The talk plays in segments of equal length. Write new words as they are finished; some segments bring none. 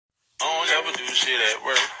shit at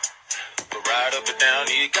work. But ride up and down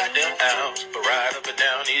these goddamn house. But ride up and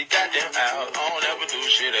down these goddamn house. I don't ever do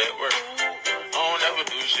shit at work. I don't ever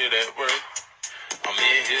do shit at work. I'm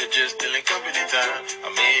in here just stealing company time.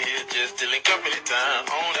 I'm in here just stealing company time.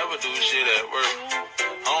 I don't ever do shit at work.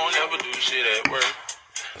 I don't ever do shit at work.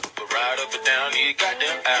 But ride up and down these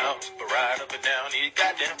goddamn house. But ride up and down these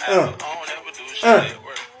goddamn house. I don't ever do shit at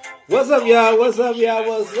work. What's up, y'all? What's up, y'all?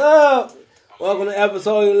 What's up? Welcome to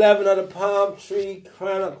episode 11 of the Palm Tree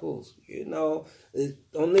Chronicles. You know,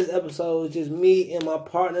 on this episode, it's just me and my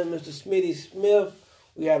partner, Mr. Smitty Smith.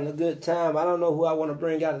 We having a good time. I don't know who I want to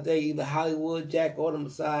bring out today, either Hollywood, Jack, or the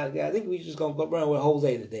Messiah guy. I think we just going to go run with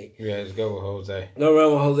Jose today. Yeah, let's go with Jose. Go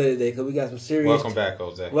run with Jose today because we got some serious... Welcome back,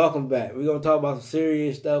 Jose. Welcome back. We're going to talk about some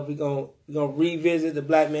serious stuff. We're going to revisit the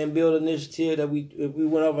Black Man Build initiative that we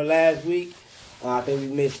went over last week. I think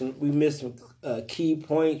we missed some key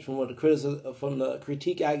points from what the criticism, from the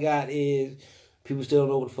critique I got is people still don't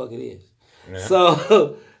know what the fuck it is. Yeah.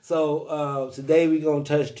 So today we're gonna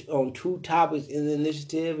touch on two topics in the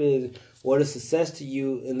initiative: is what is success to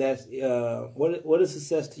you, and that's what is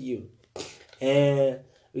success to you, and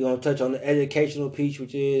we're gonna touch on the educational piece,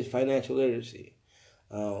 which is financial literacy.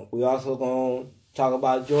 We also gonna talk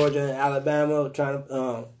about Georgia and Alabama trying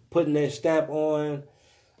to putting their stamp on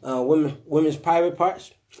women's private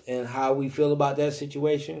parts and how we feel about that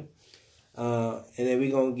situation. And then we're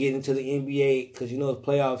going to get into the NBA because, you know, it's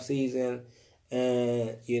playoff season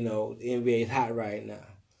and, you know, the NBA is hot right now.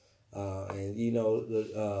 And, you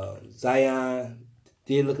know, Zion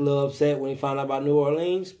did look a little upset when he found out about New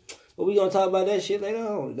Orleans. But we're going to talk about that shit later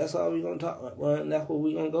on. That's all we're going to talk about. Well, that's what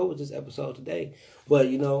we're going to go with this episode today. But,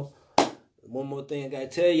 you know, one more thing I got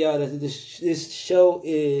to tell y'all that this show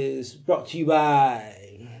is brought to you by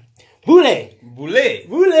Boulet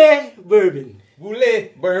Bourbon.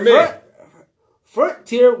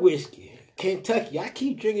 Frontier Whiskey. Kentucky. I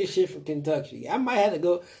keep drinking shit from Kentucky. I might have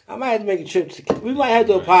to make a trip to... We might have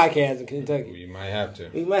to do a podcast in Kentucky. We might have to.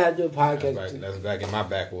 We might have to do a podcast. That's back in my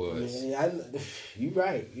backwoods. Yeah, you're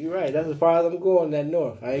right. That's as far as I'm going, that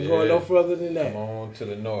north. I ain't going no further than that. Come on to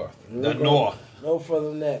the north. No further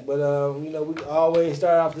than that. But, you know, we always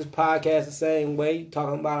start off this podcast the same way,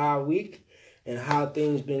 talking about our week and how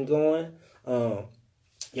things been going. Y'all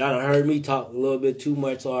done heard me talk a little bit too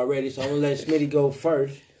much already, so I'm going to let Smitty go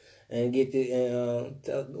first and get the...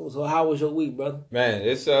 so how was your week, brother? Man,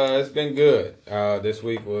 it's been good. This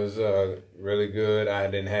week was really good. I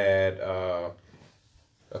had a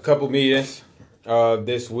couple meetings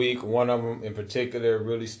this week. One of them in particular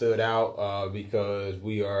really stood out because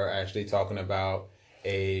we are actually talking about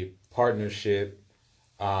a partnership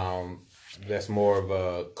that's more of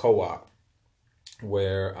a co-op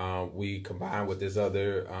where we combine with this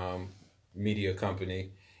other media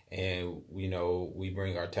company, and we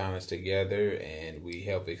bring our talents together and we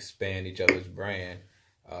help expand each other's brand,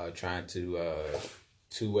 trying to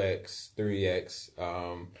 2x, 3x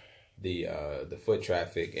the foot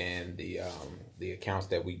traffic and the accounts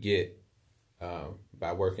that we get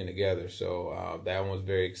by working together. So that one was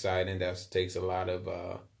very exciting. That takes a lot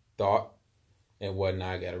of thought and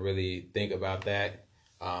whatnot. I got to really think about that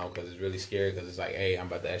because it's really scary, because it's like, hey, I'm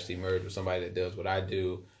about to actually merge with somebody that does what I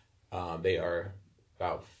do. They are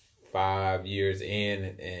about 5 years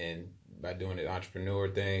in and by doing the entrepreneur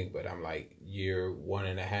thing, but I'm like year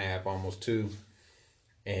 1.5, almost 2.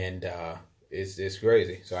 And it's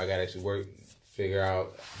crazy. So I got to actually figure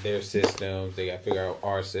out their systems. They got to figure out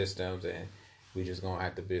our systems, and we just going to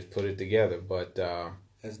have to just put it together. But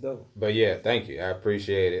that's dope. But yeah, thank you. I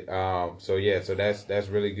appreciate it. So that's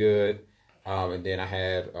really good. And then I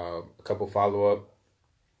had a couple follow-up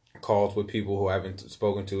calls with people who I haven't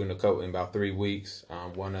spoken to in about 3 weeks.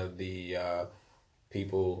 One of the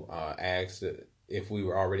people asked if we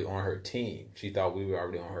were already on her team. She thought we were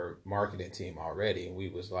already on her marketing team already, and we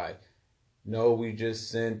was like, no, we just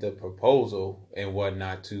sent the proposal and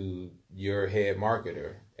whatnot to your head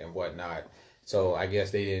marketer and whatnot. So I guess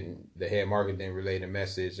the head marketer didn't relay the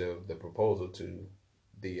message of the proposal to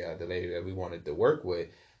the lady that we wanted to work with.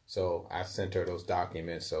 So I sent her those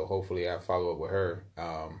documents. So hopefully I'll follow up with her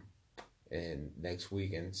and next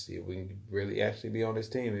week and see if we can really actually be on this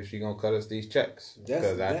team, if she's going to cut us these checks.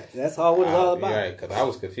 That's all what it's all about. Right, because I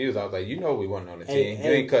was confused. I was like, we wasn't on the team.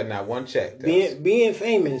 You ain't cutting out one check. Being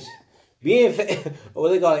famous... what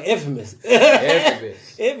they call it, infamous.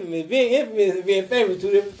 Infamous. Being infamous and being famous,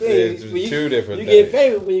 two different things. It's two different things. You get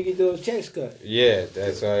famous when you get those checks cut. Yeah,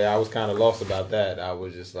 that's I was kind of lost about that. I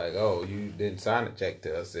was just like, oh, you didn't sign a check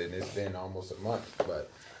to us, and it's been almost a month.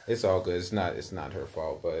 But it's all good. It's not her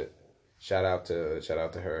fault. But shout out to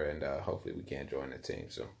her, and hopefully we can join the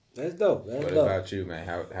team. So That's dope. That's What dope. about you, man?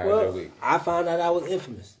 How's your week? I found out I was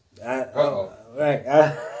infamous. Uh-oh.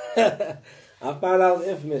 I found out I was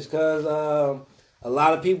infamous because a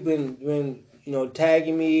lot of people been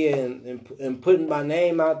tagging me and putting my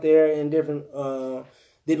name out there in different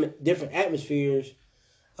atmospheres.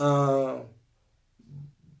 But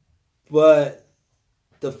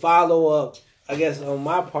the follow up, I guess on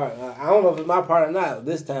my part, I don't know if it's my part or not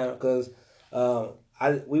this time because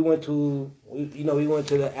we went to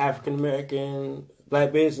the African American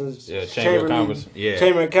Black Business Chamber of Commerce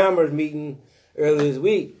Chamber of Commerce meeting earlier this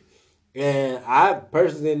week, and I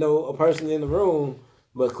personally didn't know a person in the room,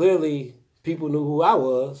 but clearly people knew who I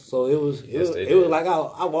was. So it was like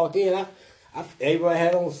I walked in. Everybody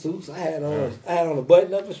had on suits. I had on a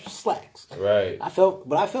button up and slacks. Right. I felt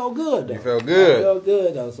good though. You felt good. I felt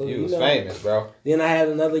good though. So you was famous, bro. Then I had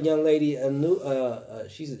another young lady,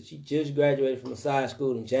 she just graduated from a side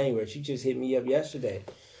school in January. She just hit me up yesterday,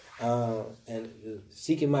 and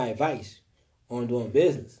seeking my advice on doing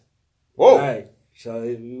business. Whoa. Right. So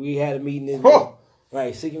we had a meeting this Whoa.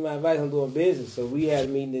 Right, seeking my advice on doing business. So we had a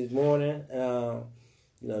meeting this morning, to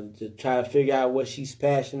try to figure out what she's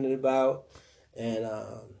passionate about, and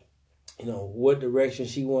what direction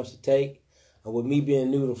she wants to take. And with me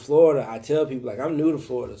being new to Florida, I tell people like I'm new to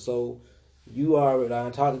Florida, so you already. I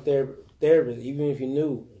talk to therapists, even if you're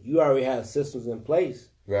new, you already have systems in place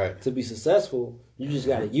to be successful. You just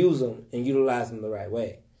got to use them and utilize them the right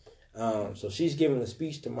way. So she's giving a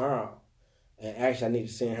speech tomorrow. And actually, I need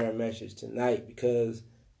to send her a message tonight because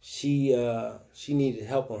she needed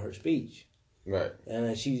help on her speech. Right.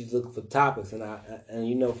 And she's looking for topics, and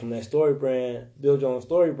from that story brand, Bill Jones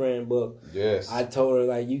story brand book. Yes. I told her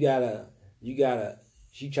like you gotta.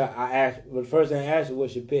 She tried. I asked. Well, the first thing I asked her,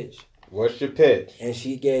 "What's your pitch?" What's your pitch? And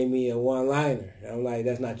she gave me a one-liner. And I'm like,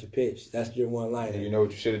 "That's not your pitch. That's your one-liner." And you know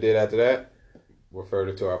what you should have did after that? Referred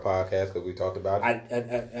it to our podcast because we talked about it.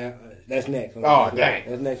 That's next. Oh, dang.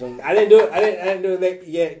 That's next one. I didn't do it. I didn't do it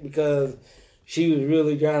yet because she was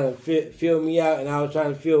really trying to feel me out, and I was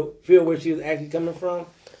trying to feel where she was actually coming from.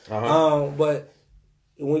 Uh-huh. But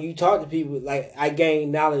when you talk to people, like I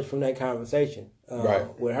gained knowledge from that conversation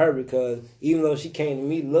with her because even though she came to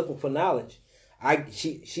me looking for knowledge,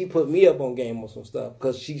 she put me up on game on some stuff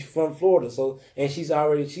because she's from Florida. So and she's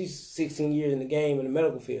 16 years in the game in the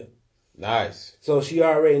medical field. Nice. So she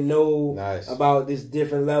already knows about these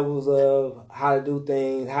different levels of how to do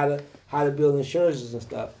things, how to build insurances and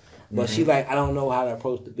stuff. But she like, I don't know how to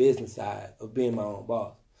approach the business side of being my own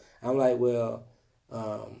boss. I'm like, well,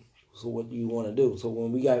 so what do you want to do? So when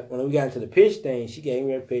we got into the pitch thing, she gave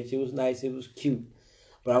me her pitch. It was nice. It was cute.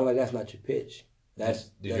 But I'm like, that's not your pitch. Did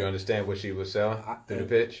you understand what she was selling through the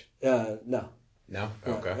pitch? No. No?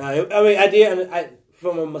 Okay. I mean, I did.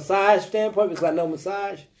 From a massage standpoint, because I know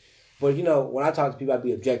massage. But when I talk to people, I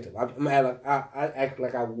be objective. I act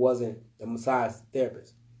like I wasn't a massage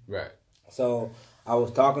therapist. Right. So I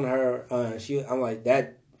was talking to her. I'm like,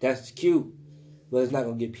 that's cute, but it's not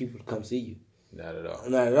gonna get people to come see you. Not at all.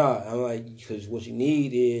 Not at all. I'm like, because what you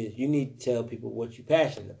need is you need to tell people what you're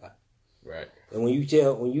passionate about. Right. And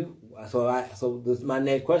my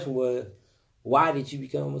next question was, why did you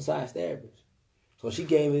become a massage therapist? So she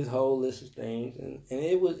gave me this whole list of things,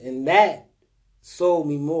 and that sold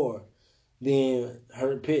me more than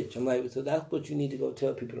her pitch. I'm like, so that's what you need to go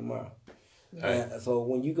tell people tomorrow. Right. So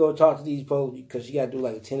when you go talk to these folks, because you got to do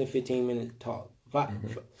like a 10 to 15 minute talk.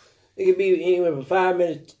 It could be anywhere from 5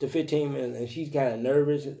 minutes to 15 minutes, and she's kind of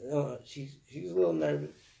nervous. She's a little nervous,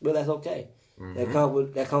 but that's okay.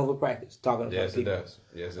 Mm-hmm. That comes with practice. Talking to people.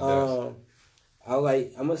 Yes, it does. I was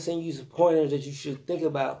like, I'm gonna send you some pointers that you should think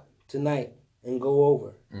about tonight and go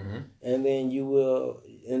over, and then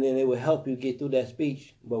it will help you get through that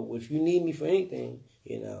speech. But if you need me for anything,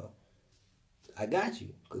 I got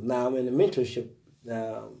you. Because now I'm in the mentorship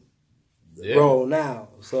role now.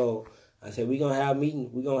 So I said we're gonna have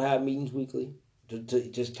meetings weekly to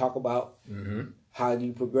just talk about how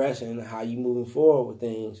you progress and how you moving forward with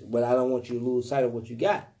things. But I don't want you to lose sight of what you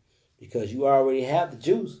got because you already have the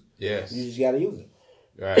juice. Yes, you just got to use it.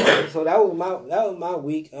 Right. So that was my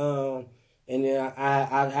week. And then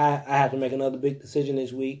I have to make another big decision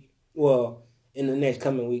this week. Well, in the next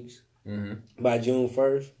coming weeks, by June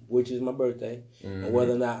 1st, which is my birthday, and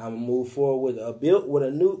whether or not I'm gonna move forward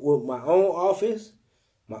with my own office,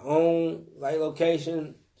 my own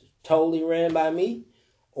location, totally ran by me,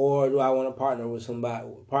 or do I want to partner with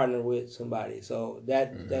somebody? So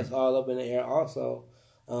that's all up in the air. Also,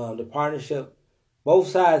 the partnership, both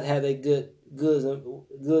sides have their goods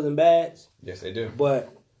and bads. Yes, they do.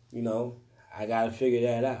 But I got to figure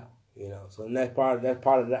that out, So that's part of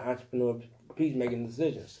the entrepreneur piece, making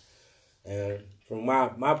decisions, and from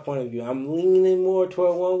my point of view, I'm leaning more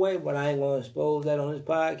toward one way, but I ain't gonna expose that on this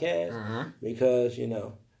podcast because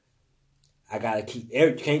I gotta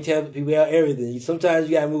can't tell people everything. Sometimes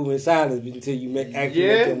you gotta move in silence until you actually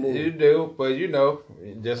make your move. You do, but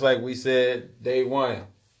just like we said day one.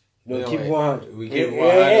 No, keep it 100. We keep it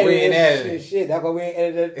 100. We ain't editing. Shit, that's why we ain't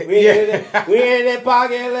edited. We ain't edited that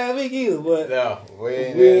podcast last week either. But no, we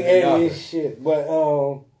ain't edited this shit. But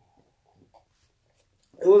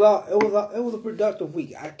it was a productive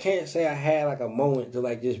week. I can't say I had like a moment to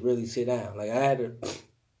like just really sit down. Like I had to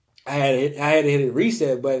hit a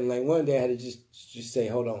reset button. Like one day I had to just say,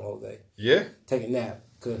 hold on, Jose. Yeah. Take a nap.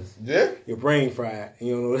 Cause yeah, your brain fried.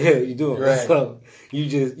 You don't know what the hell you're doing. Right. So you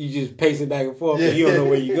just pacing back and forth, and you don't know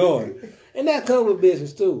where you're going. And that comes with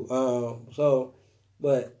business too.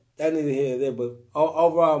 But that's neither here nor there. But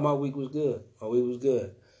overall, my week was good.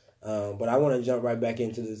 But I want to jump right back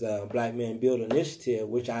into this Black Man Build initiative,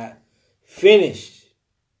 which I finished.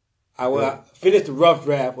 I finished the rough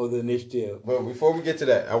draft of the initiative. But before we get to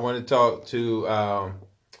that, I want to talk to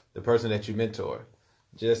the person that you mentor.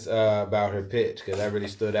 Just about her pitch, because that really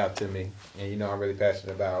stood out to me. And, I'm really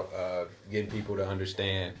passionate about getting people to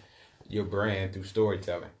understand your brand through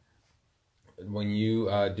storytelling. When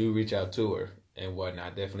you do reach out to her and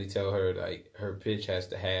whatnot, definitely tell her, like, her pitch has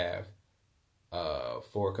to have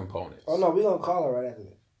 4 components. Oh, no, we're going to call her right after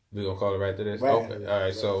this. We're going to call her right after this? Right okay. after this. All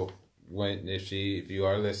right, so if you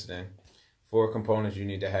are listening, 4 components you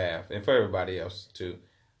need to have, and for everybody else, too.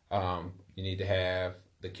 You need to have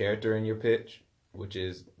the character in your pitch, which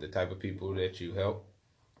is the type of people that you help,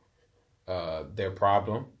 their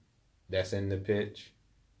problem that's in the pitch.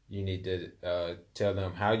 You need to tell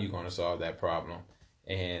them how you're going to solve that problem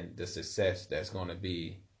and the success that's going to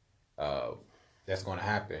be, that's going to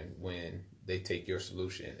happen when they take your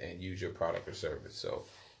solution and use your product or service. So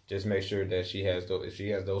just make sure that if she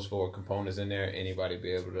has those 4 components in there, anybody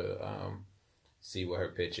be able to see what her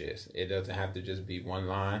pitch is. It doesn't have to just be one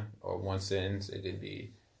line or one sentence. It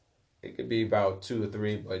could be about 2 or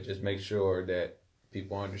 3, but just make sure that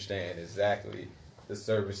people understand exactly the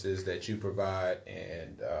services that you provide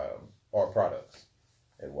and our products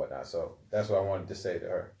and whatnot. So that's what I wanted to say to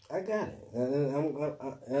her. I got it.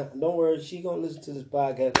 Don't worry, she's going to listen to this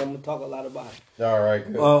podcast. I'm going to talk a lot about it. All right,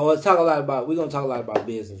 good. We're going to talk a lot about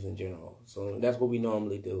business in general. So that's what we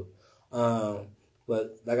normally do.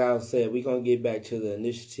 But like I said, we're going to get back to the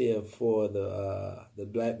initiative for the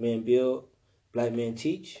Black Men Build, Black Men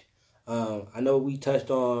Teach. I know we touched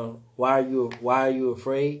on why are you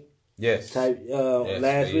afraid? Yes.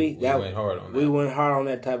 Last week. We went hard on that. We went hard on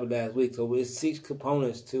that type of last week. So it's 6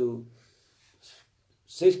 components to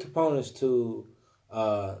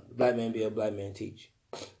Black Man Build, Black Man Teach.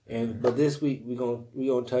 But this week we're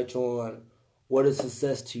gonna touch on what is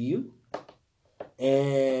success to you,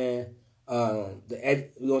 and we're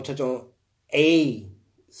gonna touch on a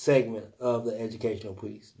segment of the educational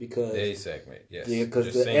piece because a segment, yes,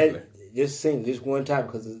 because just one time,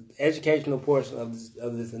 because the educational portion of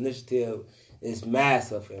this initiative is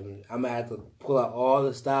massive, and I'm gonna have to pull out all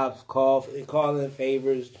the stops, call in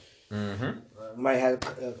favors. Might have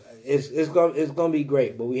it's gonna be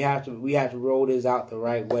great, but we have to roll this out the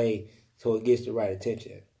right way so it gets the right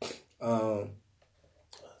attention.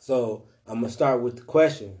 So I'm gonna start with the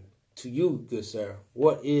question to you, good sir.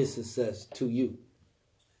 What is success to you?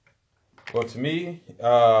 Well, to me,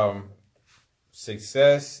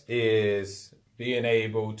 success is being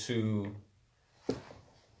able to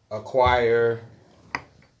acquire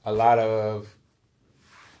a lot of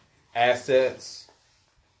assets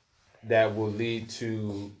that will lead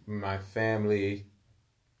to my family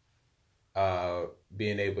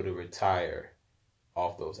being able to retire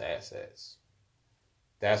off those assets.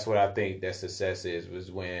 That's what I think that success is, was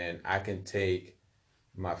when I can take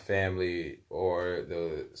my family or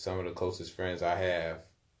some of the closest friends I have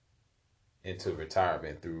into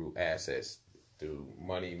retirement through assets, through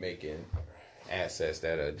money making assets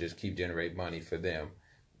that just keep generating money for them,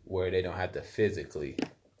 where they don't have to physically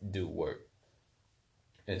do work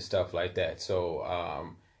and stuff like that. So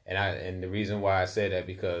and the reason why I say that,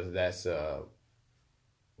 because that's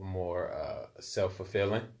more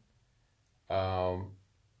self-fulfilling,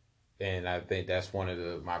 and I think that's one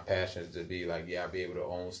of my passions, to be like, yeah, I'll be able to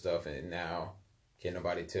own stuff, and now can't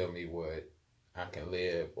nobody tell me what I can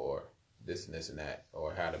live, or this and this and that,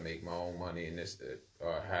 or how to make my own money, and this,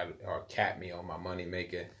 or cap me on my money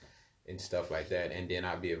making and stuff like that. And then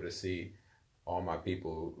I'll be able to see all my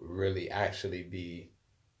people really actually be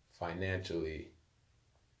financially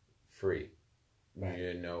free,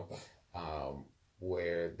 right.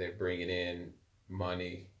 Where they're bringing in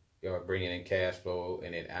money or bringing in cash flow,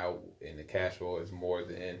 and then out, and the cash flow is more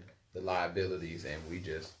than the liabilities, and we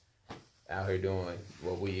just out here doing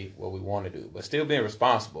what we want to do, but still being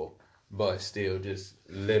responsible, but still just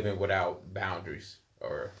living without boundaries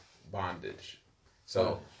or bondage.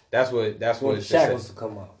 So that's what the shackles to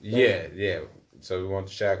come off. Yeah. So we want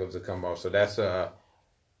the shackles to come off. So that's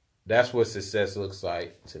what success looks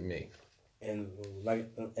like to me. And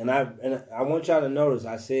I want y'all to notice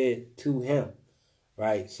I said to him,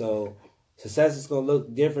 right? So success is gonna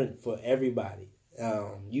look different for everybody.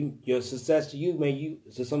 Your success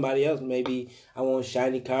to somebody else maybe I want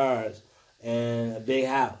shiny cars and a big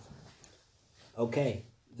house. Okay,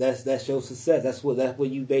 that's your success. That's what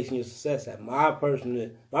you basing your success at. My personal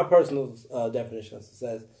definition of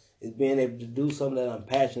success is being able to do something that I'm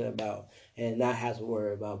passionate about and not have to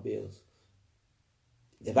worry about bills.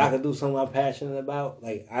 If I can do something I'm passionate about,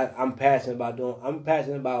 like I'm passionate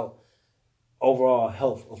about overall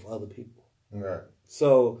health of other people. Right.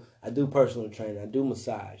 So I do personal training. I do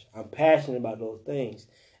massage. I'm passionate about those things.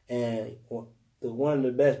 And one of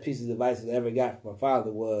the best pieces of advice I ever got from my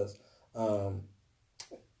father was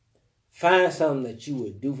find something that you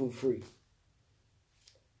would do for free.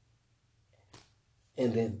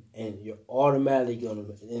 And you're automatically going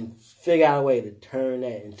to figure out a way to turn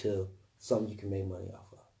that into something you can make money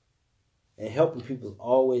off of. And helping people has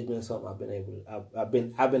always been something I've been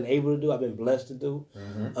able to do. I've been blessed to do.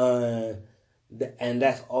 Mm-hmm. And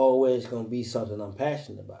that's always going to be something I'm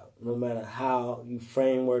passionate about. No matter how you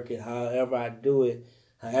framework it, however I do it,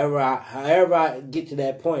 however I get to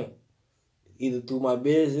that point, either through my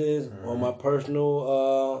business or my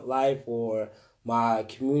personal life or my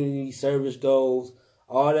community service goals,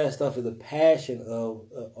 all that stuff is a passion of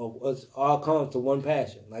us. All comes to one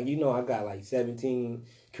passion. Like, I got like 17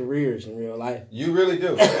 careers in real life. You really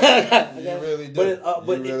do. You really do.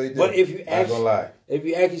 But if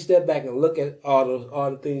you actually step back and look at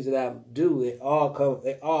all the things that I do, they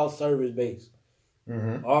all service based.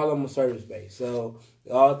 Mm-hmm. All of them are service based. So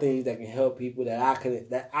all things that can help people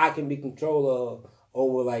that I can be control of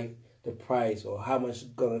over like the price or how much it's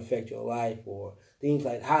gonna affect your life or things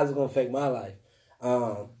like how's it gonna affect my life.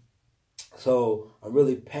 So I'm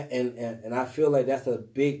really and I feel like that's a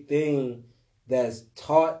big thing that's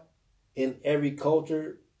taught in every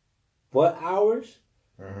culture but ours.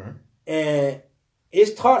 Mm-hmm. And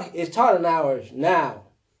it's taught in ours now,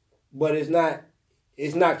 but it's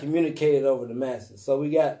not communicated over the masses. So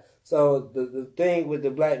the thing with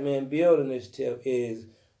the Black Man Build Initiative is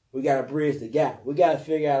we got to bridge the gap. We got to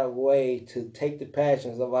figure out a way to take the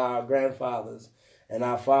passions of our grandfathers and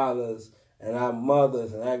our fathers and our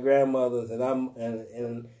mothers and our grandmothers and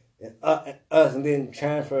us, and then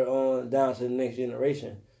transfer it on down to the next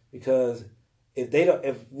generation. Because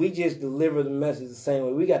if we just deliver the message the same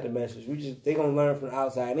way we got the message, they're gonna learn from the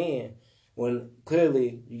outside in. When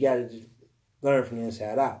clearly you got to just learn from the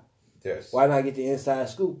inside out. Yes. Why not get the inside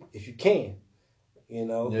scoop if you can?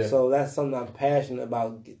 Yeah. So that's something I'm passionate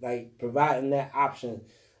about, like providing that option.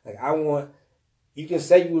 Like you can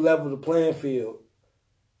say you level the playing field,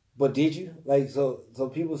 but did you? Like so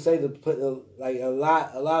people say to put like a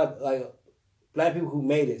lot of like Black people who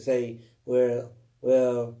made it say,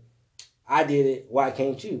 well, I did it. Why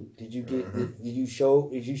can't you? Did you get? Mm-hmm.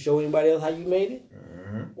 Did you show anybody else how you made it?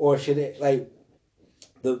 Mm-hmm. Or should it like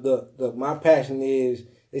the my passion is,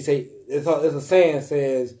 they say it's a saying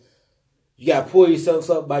says you gotta pull yourself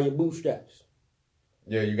up by your bootstraps.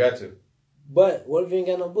 Yeah, you got to. But what if you ain't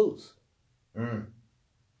got no boots? Mm.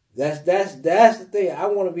 That's the thing. I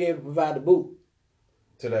want to be able to provide the boot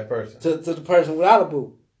to that person. To the person without a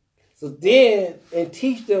boot. So then, and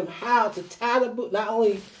teach them how to tie the boot, not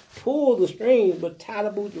only pull the strings, but tie the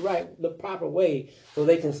boot the proper way so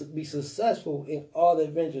they can be successful in all their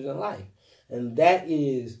adventures in life. And that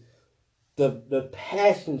is the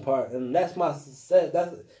passion part, and that's my success.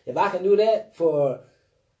 If I can do that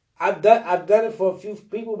I've done it for a few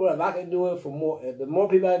people, but if I can do it for more, the more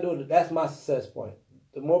people I do it, that's my success point.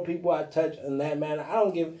 The more people I touch in that manner,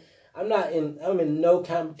 I'm in no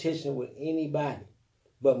competition with anybody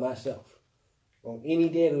but myself. On any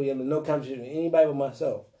day of the week, I'm in no competition with anybody but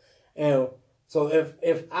myself. And so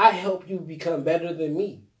if I help you become better than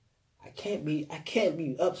me, I can't be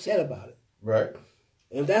upset about it. Right.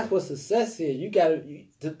 And that's what success is. You got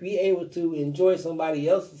to be able to enjoy somebody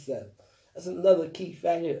else's success. That's another key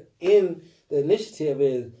factor in the initiative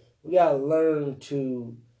is we got to learn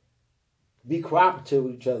to be cooperative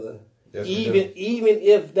with each other. Yes, even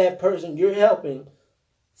if that person you're helping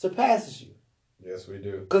surpasses you. Yes, we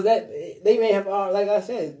do. Because they may have, like I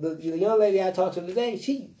said, the young lady I talked to today,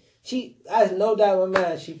 she I have no doubt in my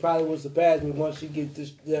mind she probably would surpass me once she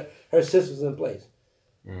gets her systems in place.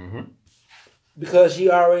 Mm-hmm. Because she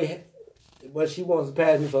already but she wants to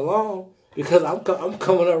pass me for long because I'm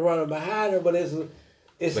coming up running behind her. But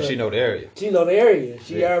but she know the area. She know the area.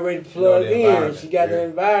 She already plugged in. She got the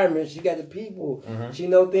environment. She got the people. Mm-hmm. She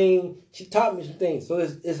know things. She taught me some things. So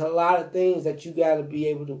it's a lot of things that you got to be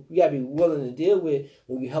able to. You got to be willing to deal with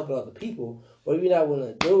when you're helping other people. But if you're not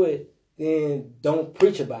willing to do it, then don't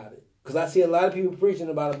preach about it. Because I see a lot of people preaching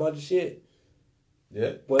about a bunch of shit.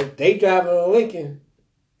 Yeah. But they driving on Lincoln,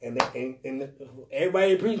 and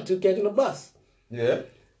everybody preaching to catching a bus. Yeah.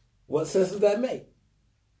 What sense does that make?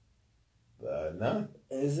 None.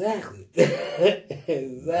 Exactly.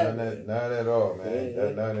 Exactly. None at all, man.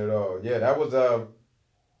 Yeah. None at all. Yeah, that was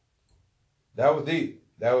deep.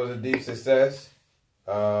 That was a deep success.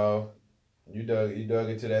 You dug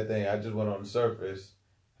into that thing. I just went on the surface.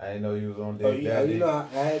 I didn't know you was on dig that deep. You know,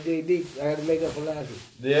 I had to dig deep. I had to make up for last week.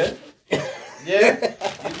 Yeah? Yeah,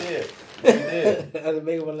 you did. You did. I had to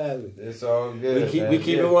make up for last week. It's all good. We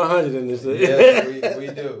keep it 100 in this thing. Yes, we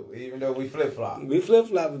do. Even though we flip flop. We flip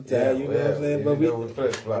flop at times, you know what I'm saying? But we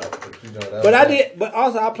flip flop. But you know that. But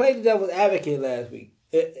also I played the devil's advocate last week.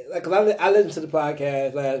 Because I listened to the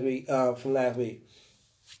podcast last week, from last week.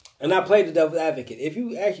 And I played the devil's advocate. If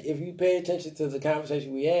you pay attention to the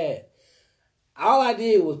conversation we had, all I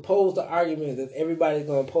did was pose the argument that everybody's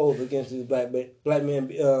gonna pose against this black man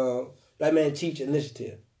teach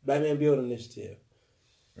initiative, black man build initiative.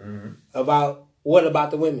 Mm-hmm. About what about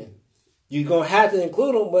the women? You're gonna have to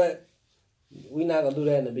include them, but we're not gonna do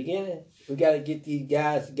that in the beginning. We got to get these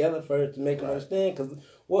guys together first to make them understand. Because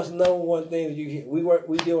what's the number one thing that you hear? We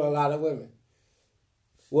deal with a lot of women.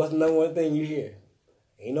 What's the number one thing you hear?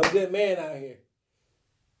 Ain't no good man out here.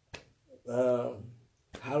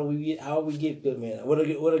 How do we get good man? What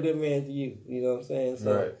a good man to you? You know what I'm saying?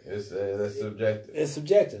 So, right. It's that's subjective. It's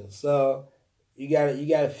subjective. So you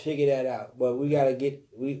gotta figure that out. But we have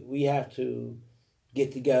to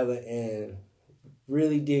get together and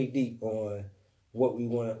really dig deep on what we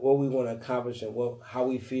want to accomplish and how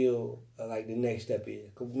we feel like the next step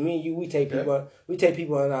is. Cause me and you, we take people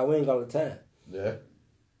on our wing all the time. Yeah.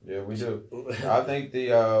 Yeah, we do. I think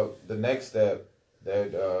the next step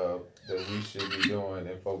that we should be doing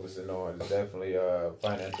and focusing on is definitely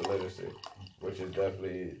financial literacy, which is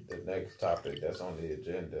definitely the next topic that's on the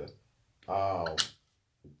agenda.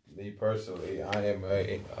 Me personally, I am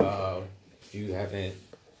if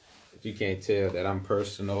you can't tell that I'm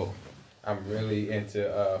really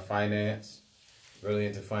into finance, really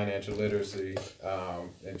into financial literacy,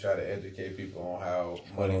 and try to educate people on how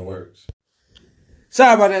money works.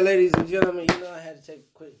 Sorry about that, ladies and gentlemen. You know I had to take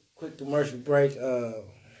a quick commercial break.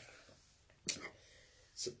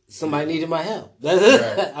 Somebody needed my help. That's it.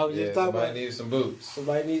 Right. I was just talking about. Somebody needs some boots.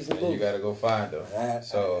 Somebody needs some boots. You got to go find them. I had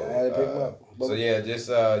to pick them up. So yeah, just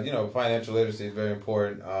financial literacy is very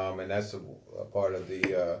important, and that's a part of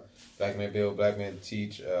the Black Men Build, Black Men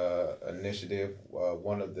Teach initiative.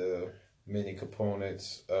 One of the many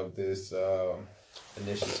components of this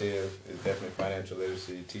initiative is definitely financial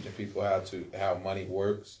literacy, teaching people how money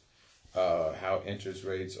works, how interest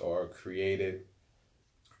rates are created,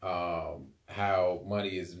 how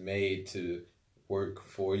money is made to work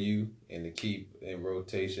for you and to keep in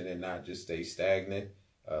rotation and not just stay stagnant.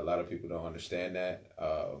 A lot of people don't understand that.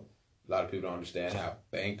 A lot of people don't understand how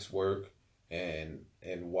banks work and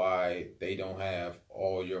why they don't have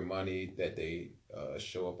all your money that they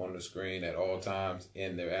show up on the screen at all times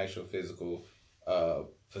in their actual physical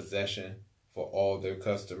possession for all their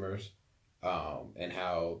customers, and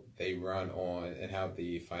how they run on and how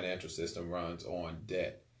the financial system runs on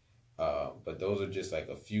debt. But those are just like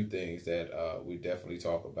a few things that we definitely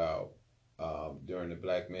talk about during the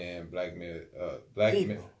Black Men Build,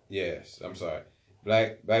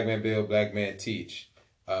 Black Men Teach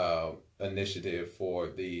initiative for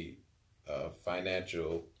the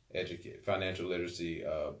financial literacy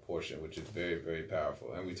portion, which is very, very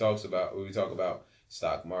powerful. And we talk about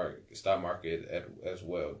stock market as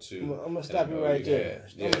well too. I'm gonna stop you right there.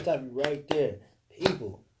 I'm gonna stop you right there.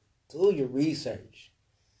 People, do your research.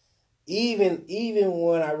 Even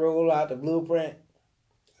when I roll out the blueprint,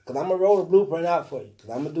 because I'm gonna roll the blueprint out for you. Because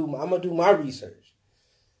I'm gonna do my research.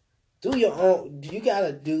 Do your own. You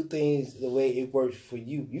gotta do things the way it works for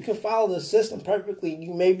you. You can follow the system perfectly.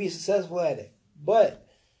 You may be successful at it, but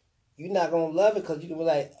you're not gonna love it because you can be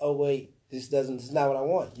like, oh wait, this is not what I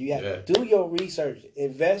want. You have to do your research.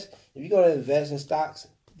 Invest. If you're gonna invest in stocks,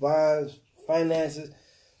 bonds, finances.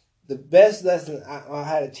 The best lesson I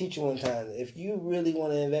had a teacher one time. If you really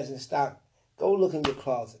want to invest in stock, go look in your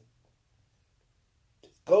closet.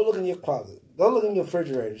 Go look in your closet. Go look in your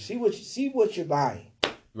refrigerator. See what you're buying.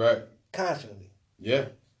 Right. Constantly. Yeah,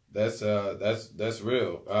 that's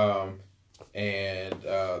real. and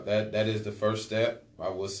that is the first step, I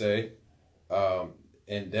would say.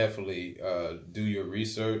 And definitely do your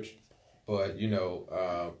research. But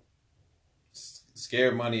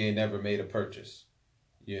scared money ain't never made a purchase.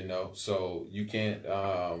 So you can't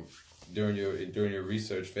during your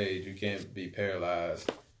research phase, you can't be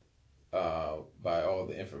paralyzed by all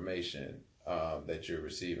the information that you're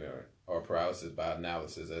receiving, or paralysis by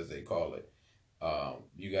analysis, as they call it.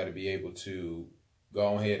 You got to be able to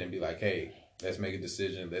go ahead and be like, hey, let's make a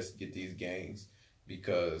decision. Let's get these gains,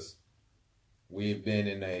 because we've been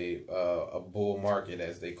in a bull market,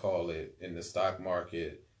 as they call it, in the stock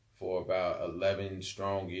market for about 11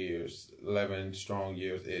 strong years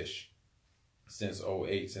ish, since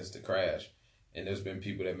 '08, since the crash. And there's been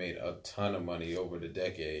people that made a ton of money over the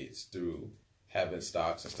decades through having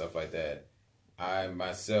stocks and stuff like that. I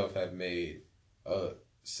myself have made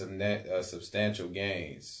substantial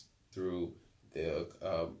gains through the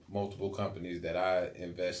multiple companies that I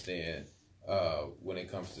invest in when it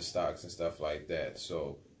comes to stocks and stuff like that.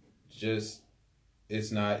 So just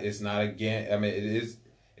it's not again. I mean,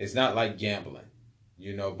 it's not like gambling,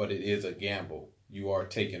 but it is a gamble. You are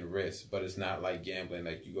taking risks, but it's not like gambling.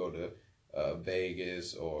 Like you go to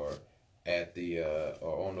Vegas or at the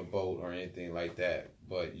or on a boat or anything like that.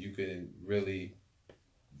 But you can really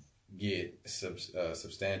get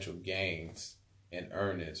substantial gains and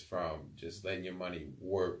earnings from just letting your money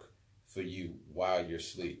work for you while you're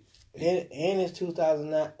asleep. And it's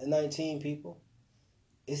 2019, people.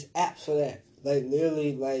 It's apps for that. Like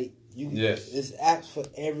literally, like it's apps for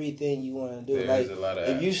everything you want to do. There's like a lot of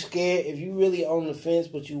if apps. you scared, if you really on the fence,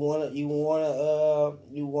 but you wanna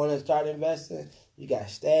start investing, you got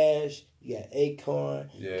Stash, you got Acorn,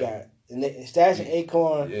 you got Stash and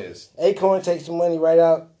Acorn. Yes. Acorn takes the money right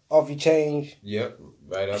out off your change. Yep.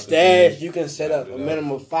 Right up. Stash, you can set up a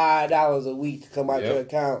minimum of $5 a week to come out your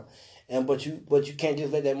account, but you can't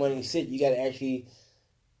just let that money sit. You got to actually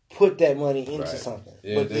put that money into something.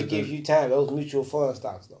 Yeah, but it gives you time. Those mutual fund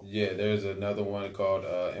stocks, though. Yeah, there's another one called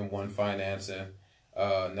M1 Financing.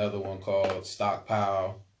 Another one called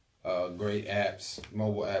Stockpile. Great apps,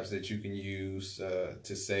 mobile apps that you can use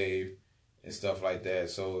to save and stuff like that.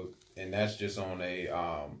 So, and that's just on a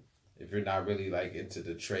if you're not really like into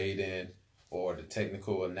the trading or the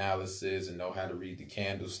technical analysis and know how to read the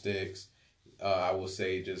candlesticks, I will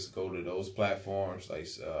say just go to those platforms like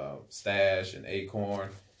Stash and Acorn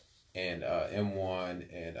and M1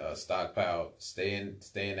 and Stockpile. Stay in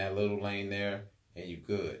that little lane there, and you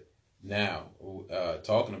good. Now,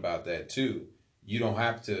 talking about that too, you don't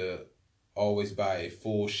have to always buy a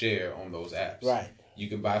full share on those apps. Right. You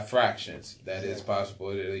can buy fractions. That is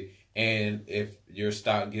possibility. And if your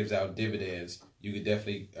stock gives out dividends, you could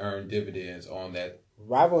definitely earn dividends on that.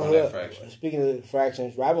 Robinhood. Fraction. Speaking of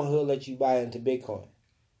fractions, Robinhood lets you buy into Bitcoin.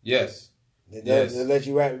 Yes. They let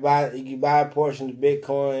you buy. You buy a portion of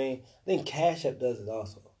Bitcoin. I think Cash App does it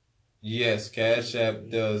also. Yes, Cash App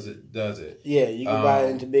does it. Yeah, you can buy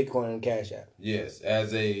it into Bitcoin and Cash App. Yes,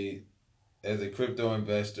 as a crypto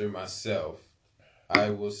investor myself, I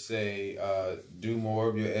will say do more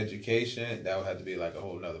of your education. That would have to be like a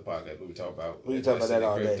whole nother podcast. We talk about that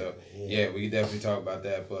all crypto. day. Yeah, we definitely talk about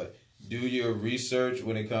that. But do your research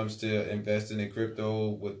when it comes to investing in crypto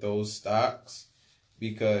with those stocks,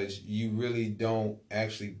 because you really don't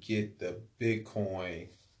actually get the Bitcoin.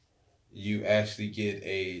 You actually get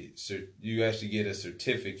a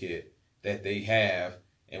certificate that they have,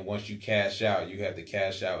 and once you cash out, you have to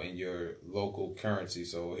cash out in your local currency.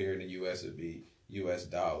 So here in the U.S. it'd be U.S.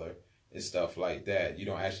 dollar and stuff like that. You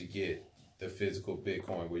don't actually get the physical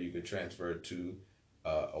Bitcoin where you can transfer it to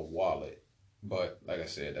a wallet. But like I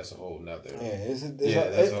said, that's a whole nother.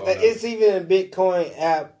 It's even a Bitcoin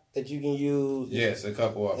app that you can use. Yes, a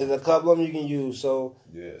couple of them. There's a couple of them you can use. So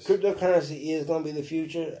yes, cryptocurrency is going to be the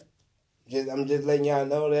future. I'm just letting y'all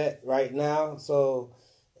know that right now. So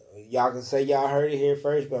y'all can say y'all heard it here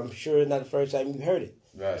first, but I'm sure it's not the first time you heard it.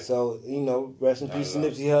 Right. So, rest in peace to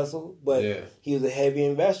Nipsey Hussle. But he was a heavy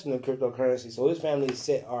investor in cryptocurrency. So his family is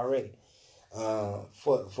set already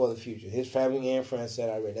for the future. His family and friends set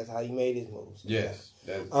already. That's how he made his moves. Yes.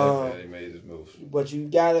 That's definitely how he made his moves. But you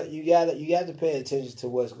gotta pay attention to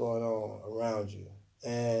what's going on around you.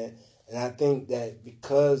 And I think that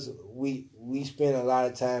because we spend a lot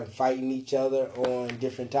of time fighting each other on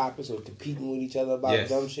different topics or competing with each other about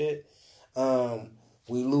dumb shit,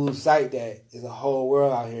 we lose sight that there's a whole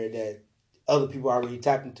world out here that other people already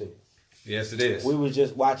tapped into. Yes, it is. We were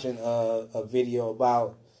just watching a video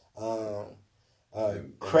about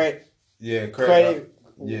credit. Yeah, credit.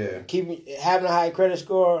 Having a high credit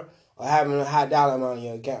score or having a high dollar amount in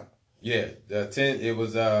your account. Yeah, it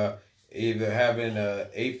was either having a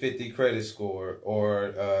 850 credit score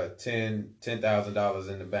or $10,000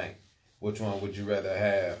 in the bank. Which one would you rather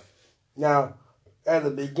have? Now, as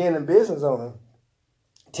a beginning business owner,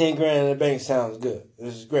 10 grand in the bank sounds good.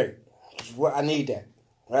 This is great. I need that,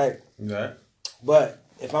 right? Right. But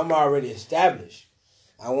if I'm already established,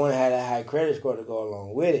 I want to have that high credit score to go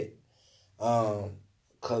along with it.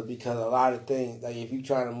 Because a lot of things, like if you're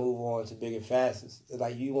trying to move on to bigger facets,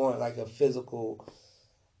 like you want like a physical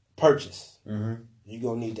purchase, you're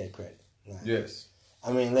gonna need that credit. Right? Yes.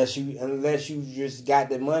 I mean, unless you just got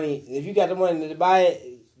the money. If you got the money to buy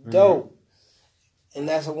it, dope. And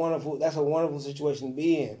that's a wonderful situation to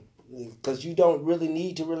be in, because you don't really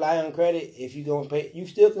need to rely on credit if you're gonna pay. You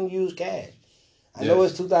still can use cash. I know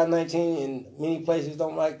it's 2019 and many places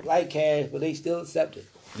don't like cash, but they still accept it.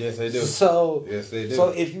 Yes, they do. So yes, they do. So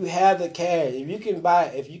if you have the cash,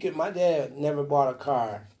 my dad never bought a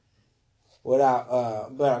car without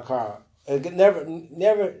a car. Never.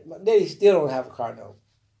 My daddy still don't have a car though.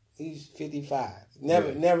 He's 55.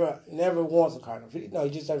 Never wants a car though. No, he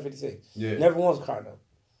just turned 56. Yeah. Never wants a car though.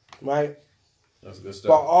 Right. That's good stuff.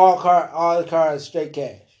 Bought all his cars straight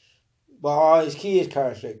cash. Bought all his kids'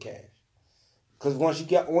 cars straight cash. Because once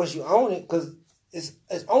you own it, because it's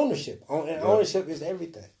ownership, and ownership is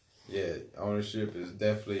everything. Yeah, ownership is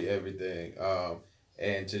definitely everything.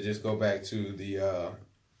 And to just go back to the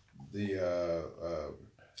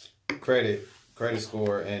credit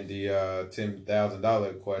score and the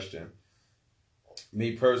 $10,000 question.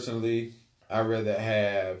 Me personally, I'd rather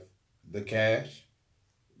have the cash,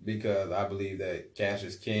 because I believe that cash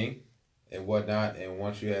is king and whatnot. And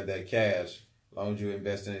once you have that cash, as long as you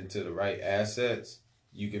invest it into the right assets,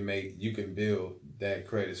 you can build that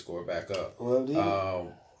credit score back up. Well,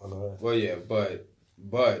 yeah, but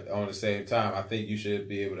on the same time, I think you should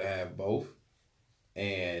be able to have both,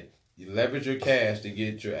 and you leverage your cash to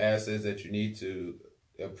get your assets that you need to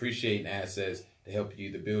appreciate assets to help you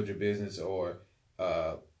either build your business or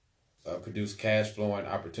produce cash flowing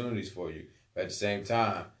opportunities for you. But at the same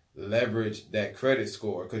time, leverage that credit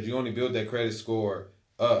score, because you only build that credit score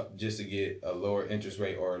up just to get a lower interest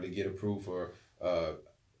rate or to get approved for a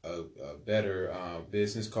better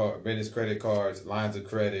business credit cards, lines of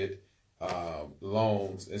credit,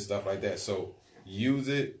 loans, and stuff like that. So use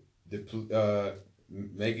it,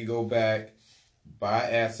 make it go back, buy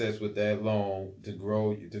assets with that loan to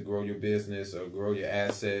grow your business or grow your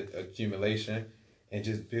asset accumulation, and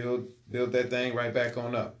just build that thing right back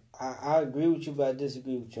on up. I agree with you, but I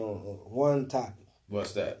disagree with you on one topic.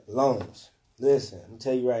 What's that? Loans. Listen, I'm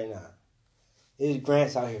tell you right now, there's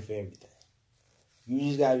grants out here for everything. You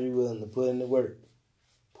just gotta be willing to put in the work,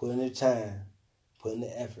 put in the time, put in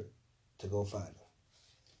the effort to go find them.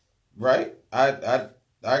 Right. I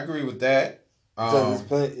agree with that. Because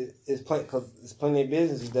it's plenty of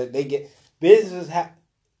businesses that they get.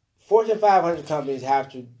 Fortune 500 companies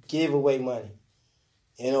have to give away money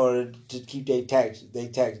in order to keep their tax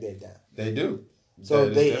debt down. They do.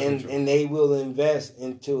 So they will invest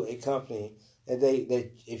into a company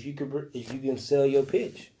that if you can sell your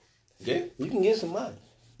pitch, yeah, you can get some money.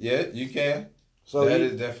 Yeah, you can. So that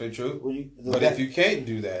is definitely true. But if you can't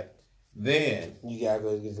do that, then you gotta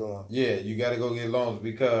go get loans. Yeah, you gotta go get loans,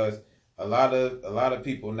 because a lot of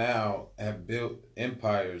people now have built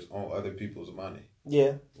empires on other people's money.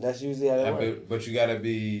 Yeah, that's usually how it works. But you gotta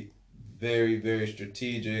be very, very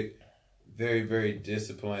strategic, very, very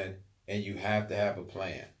disciplined, and you have to have a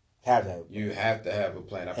plan. You have to have a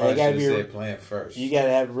plan. I probably should have said plan first. You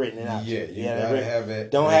gotta have it written out. Yeah, you gotta have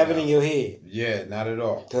it. Don't have it in your head. Yeah, not at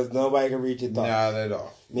all. Because nobody can read your thoughts. Not at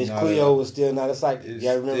all. Miss Cleo was still not a psychic. It's you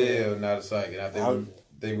gotta remember still that. not a psychic. I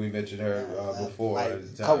think we mentioned her before like at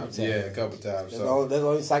the time. Couple times. Yeah, a couple times. That's the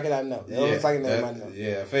only psychic I know. That's the only psychic name I know.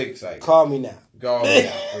 Yeah, fake psychic. Call me now. Call me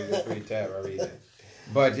now for your free tab. I read that.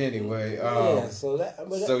 But anyway, I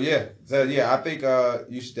think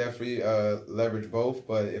you should definitely leverage both.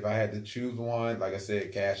 But if I had to choose one, like I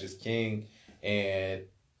said, cash is king, and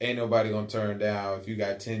ain't nobody gonna turn down. If you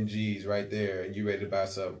got 10 G's right there and you ready to buy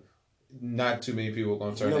something, not too many people are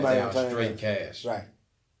gonna turn it down straight cash, right?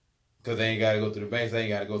 Because they ain't got to go through the banks, they ain't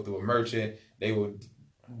got to go through a merchant. They will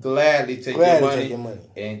gladly take your money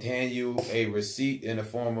and hand you a receipt in the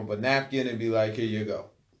form of a napkin and be like, "Here you go."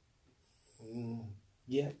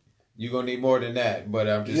 Yeah. You're gonna need more than that, but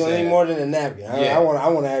I'm just saying. You don't need more than a napkin. I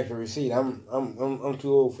want an actual receipt. I'm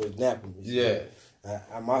too old for a napkin. Yeah.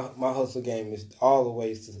 My hustle game is all the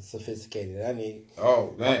ways sophisticated. I need.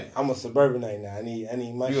 Oh man. I'm a suburbanite now. I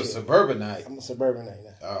need my. You a suburbanite? I'm a suburbanite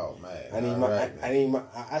now. Oh man.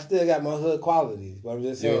 I still got my hood qualities, but I'm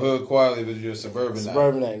just saying. Your hood quality, but you're a suburbanite.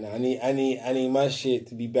 Suburbanite now. I need my shit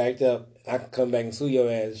to be backed up I can come back and sue your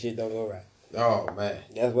ass and shit don't go right. Oh man,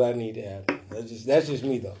 That's what I need to happen. That's just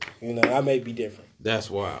me though. You know, I may be different. that's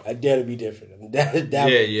wild. I dare to be different. Yeah.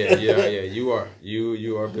 You are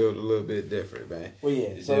built a little bit different, man. Well,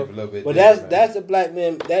 yeah. You're So, a little bit but different, that's the black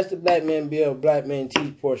man. That's the black man bill, black man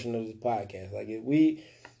teach portion of this podcast. Like we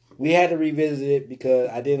had to revisit it because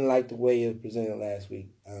I didn't like the way it was presented last week.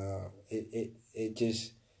 It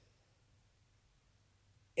just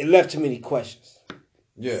it left too many questions.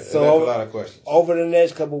 Yeah, it so left a lot of questions. Over the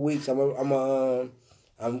next couple of weeks, we're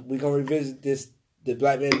gonna revisit the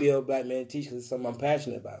black man bill, black man teach, because it's something I'm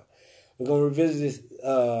passionate about. We're gonna revisit this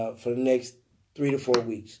for the next 3 to 4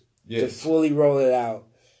 weeks to fully roll it out.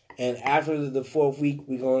 And after the 4th week,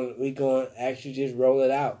 we're going to actually just roll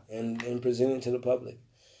it out and present it to the public.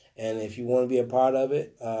 And if you want to be a part of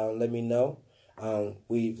it, let me know.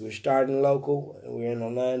 We're starting local. We're in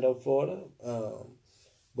Orlando, Florida.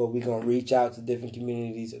 But we're going to reach out to different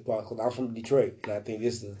communities across. Cause I'm from Detroit, and I think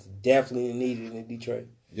this is definitely needed in Detroit.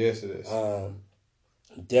 Yes, it is.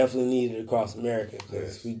 Definitely needed across America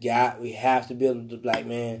because we have to build the black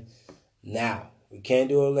man now. We can't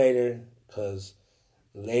do it later because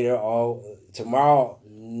tomorrow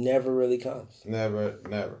never really comes. Never.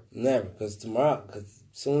 Because as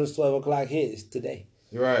soon as 12 o'clock hit, it's today.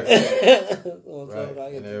 You're right.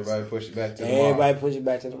 Right. And everybody push it back to tomorrow. Everybody push it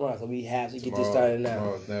back to tomorrow. So we have to get this started now.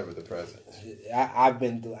 Tomorrow's never the present. I've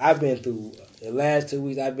been through the last 2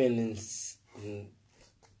 weeks. I've been in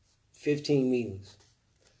 15 meetings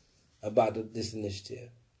about this initiative.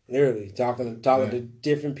 Literally talking to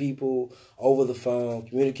different people over the phone,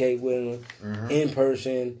 communicate with them in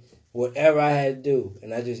person, whatever I had to do,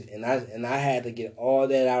 and I had to get all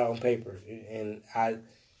that out on paper, and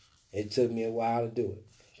it took me a while to do it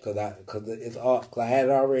because I had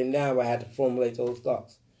it all written down, but I had to formulate those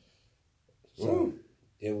thoughts. So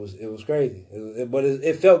it was crazy, but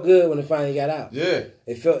it felt good when it finally got out. Yeah,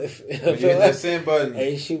 it felt. When you hit that send button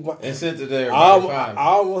and sent it there. I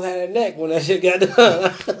almost had a neck when that shit got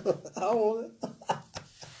done. I almost.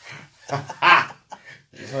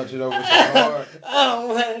 You punch it over so hard. I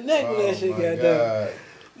almost had a neck when that shit got done.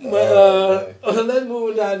 But let's move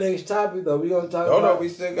on to our next topic though. We're gonna talk about. No, we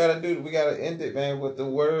still we gotta end it, man, with the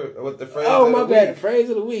phrase. Oh, of my the bad. week. Phrase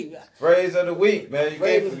of the week. Phrase of the week, man. You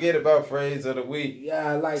can't forget about phrase of the week.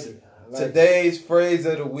 Yeah, I like it. Today's phrase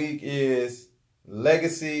of the week is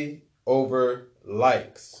legacy over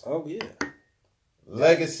likes. Oh yeah.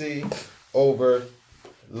 Legacy over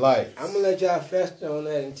likes. I'm gonna let y'all fester on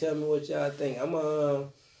that and tell me what y'all think. I'm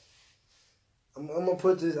gonna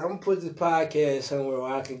put this podcast somewhere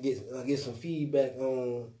where I can get some feedback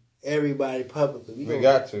on everybody publicly. We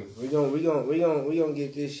got to. We're gonna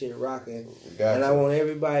get this shit rocking. I want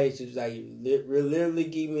everybody to literally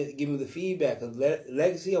give me the feedback. Cause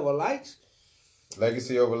legacy over likes.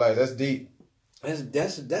 Legacy over likes. That's deep.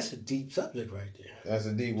 That's a deep subject right there. That's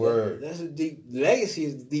a deep word. That's a deep. Legacy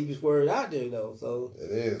is the deepest word out there though. So it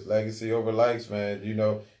is legacy over likes, man. You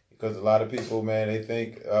know, because a lot of people, man, they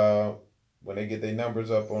think when they get their numbers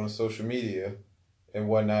up on social media and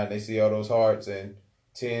whatnot, they see all those hearts and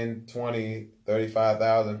 10, 20,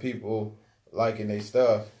 35,000 people liking their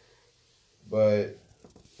stuff. But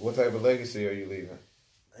what type of legacy are you leaving?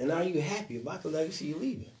 And are you happy about the legacy you're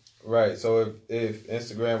leaving? Right. So if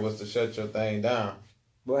Instagram was to shut your thing down,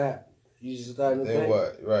 what happened? You just start a new page? Then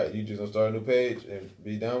what? Right. You just gonna start a new page and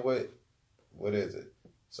be done with? What is it?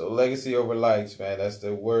 So legacy over likes, man. That's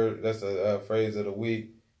the word. That's the phrase of the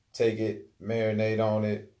week. Take it, marinate on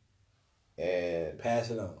it, and pass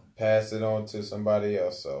it on. Pass it on to somebody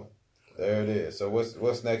else. So there it is. So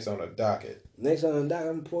what's next on the docket? Next on the docket,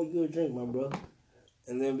 I'm gonna pour you a drink, my brother,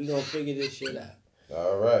 and then we gonna figure this shit out.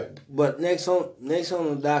 All right. But next on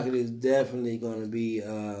the docket is definitely gonna be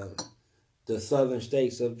the southern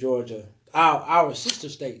states of Georgia, our sister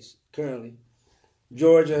states currently,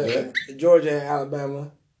 Georgia and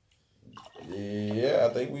Alabama. Yeah,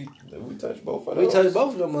 I think we touched both of those. We touched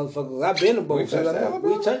both of them motherfuckers. I've been to both. We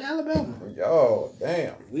touched Alabama. Oh,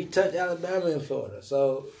 damn. We touched Alabama and Florida.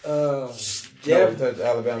 So, we touched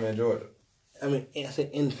Alabama and Georgia. I mean, I said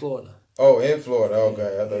in Florida. Oh, in Florida.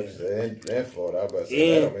 Okay, I thought you said in Florida. I was about to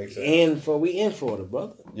say that don't make sense. We in Florida,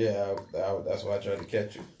 brother. Yeah, that's why I tried to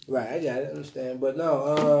catch you. Right, I got it. Understand, but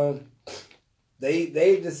no.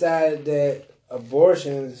 They decided that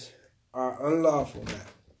abortions are unlawful now.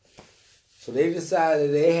 So they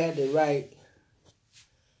decided they had the right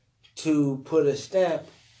to put a stamp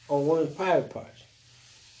on women's private parts.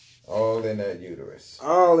 All in that uterus.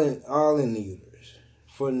 All in the uterus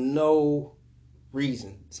for no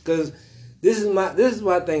reason. Because this is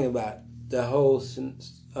my thing about the whole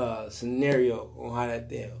scenario on how that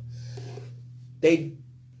deal.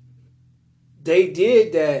 they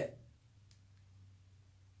did that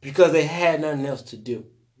because they had nothing else to do.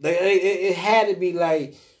 It had to be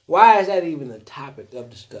like, why is that even a topic of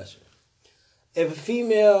discussion? If a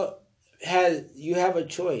female you have a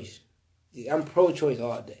choice. I'm pro-choice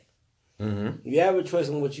all day. Mm-hmm. You have a choice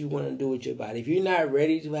on what you want to do with your body. If you're not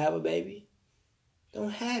ready to have a baby,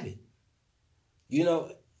 don't have it. You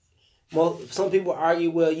know, some people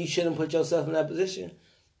argue, well, you shouldn't put yourself in that position.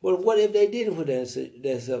 But what if they didn't put themselves in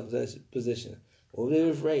that position? What if it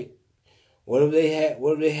was rape? What if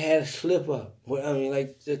they had a slip up?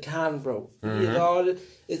 Like the condom broke. Mm-hmm.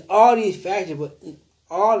 It's all these factors, but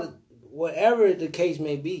whatever the case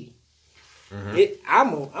may be,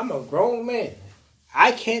 I'm a grown man.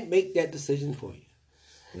 I can't make that decision for you.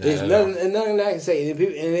 There's nothing I can say. And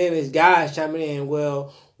then there's guys chiming in.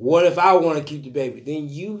 Well, what if I want to keep the baby? Then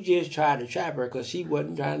you just tried to trap her because she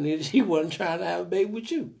wasn't trying to have a baby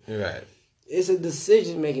with you. Right. It's a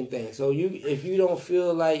decision making thing. So if you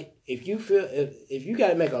got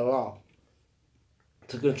to make a law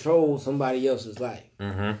to control somebody else's life,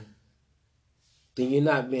 then you're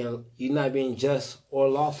not being just or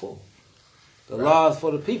lawful. The law is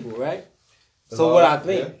for the people, right? What I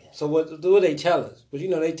think. Yeah. So what do they tell us? But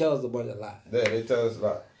they tell us a bunch of lies. Yeah, they tell us a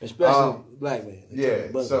lot. Especially black men. Yeah.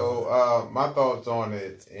 So my thoughts on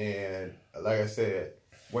it, and like I said,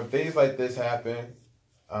 when things like this happen,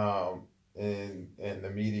 in the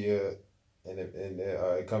media, and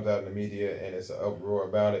it comes out in the media, and it's an uproar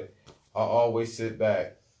about it, I always sit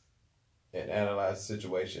back and analyze the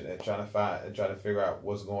situation and try to figure out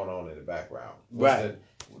what's going on in the background.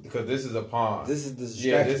 Because this is a pond. This is the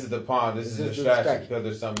distraction. Yeah, this is the pond. This is a distraction because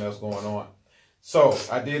there's something else going on. So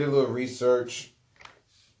I did a little research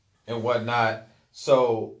and whatnot.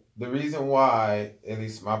 So the reason why, at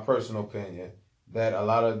least my personal opinion, that a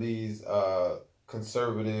lot of these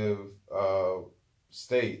conservative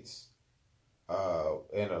states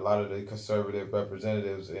and a lot of the conservative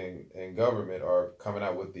representatives in government are coming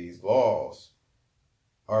out with these laws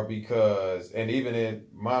are because, and even in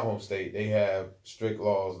my home state, they have strict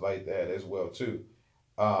laws like that as well too.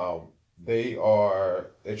 They're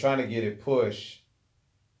trying to get it pushed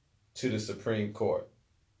to the Supreme Court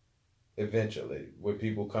eventually, where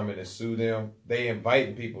people come in and sue them. They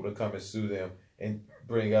inviting people to come and sue them and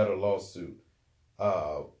bring out a lawsuit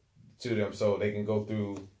to them, so they can go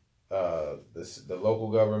through the local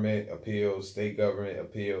government appeal, state government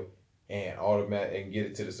appeal, and get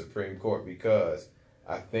it to the Supreme Court, because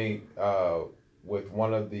I think with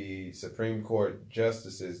one of the Supreme Court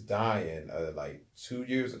justices dying like 2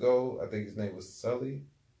 years ago, I think his name was Scully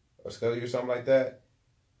or something like that.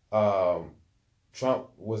 Trump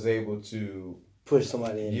was able to push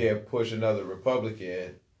somebody in. Yeah, push another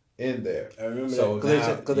Republican in there. I remember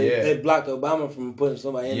that because they blocked Obama from putting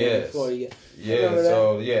somebody in there before he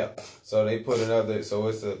got. So they put another. So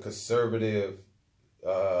it's a conservative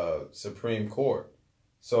Supreme Court.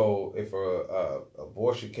 So if a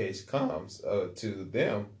abortion case comes to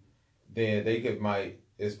them, then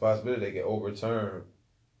it's possible they can overturn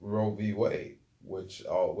Roe v. Wade, which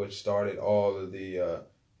started all of the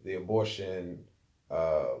abortion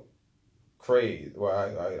craze. Well,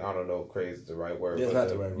 I don't know if craze is the right word. That's not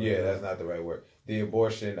the right word. Yeah, that's not the right word. The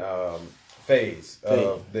abortion phase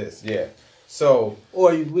of this. Yeah. So,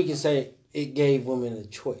 or we can say it gave women a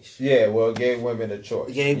choice. Yeah, well, it gave women a choice.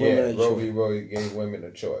 It gave women a choice. Roe v. Wade gave women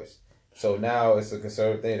a choice. So now it's a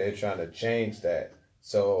conservative thing. They're trying to change that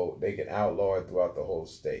so they can outlaw it throughout the whole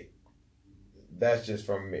state. That's just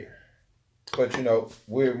from me. But,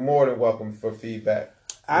 we're more than welcome for feedback.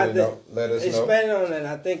 Let us know. Expanding on that,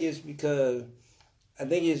 I think it's because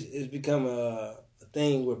it's become a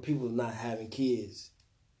thing where people are not having kids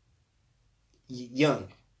young.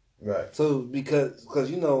 Right. So because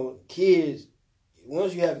kids,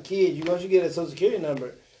 once you have kids, once you get a Social Security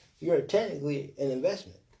number, you're technically an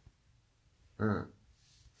investment.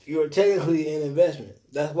 You're technically an investment.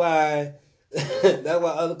 That's why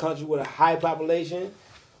other countries with a high population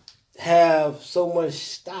have so much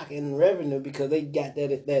stock and revenue, because they got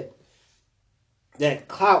that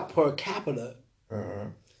clout per capita.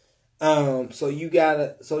 So you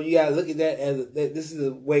gotta look at that as this is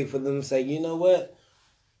a way for them to say, you know what,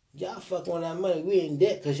 y'all fuck on that money. We in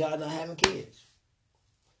debt because y'all not having kids,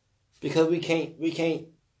 because we can't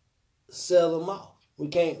sell them off. We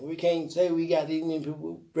can't say we got these many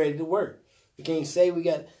people ready to work. We can't say we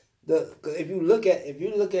got if you look at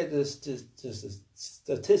the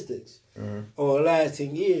statistics over the last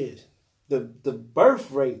 10 years, the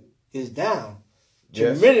birth rate is down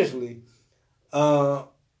tremendously,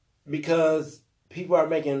 because people are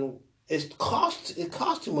making it costs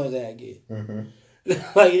too much to get.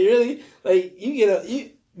 Like it really, like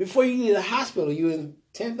you before you leave the hospital, you in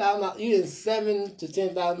 $10,000. You in $7,000 to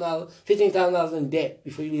 $10,000, $15,000 in debt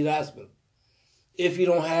before you leave the hospital. If you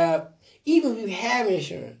don't have, even if you have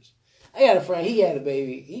insurance. I got a friend. He had a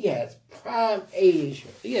baby. He has prime A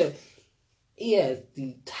insurance. He has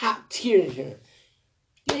the top tier insurance.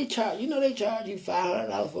 They charge you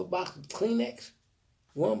 $500 for a box of Kleenex,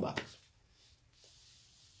 one box.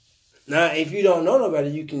 Now, if you don't know nobody,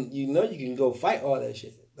 you can go fight all that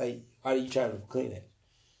shit. Like, why are you charging for Kleenex?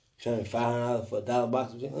 Charging $500 for a dollar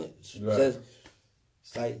box of Kleenex? Right.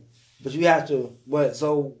 It's like, but you have to. But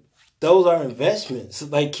so those are investments.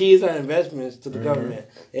 Like, kids are investments to the government,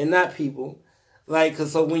 and not people. Like,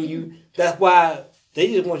 cause so that's why they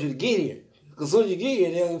just want you to get here. Cause as soon as you get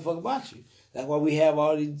here, they don't give a fuck about you. That's why we have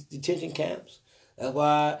all these detention camps. That's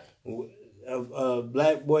why a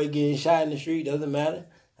black boy getting shot in the street doesn't matter.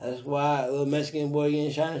 That's why a little Mexican boy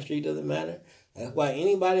getting shot in the street doesn't matter. That's why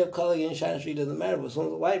anybody of color getting shot in the street doesn't matter. But as soon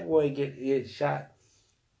as a white boy gets shot,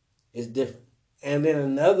 it's different. And then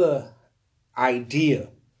another idea,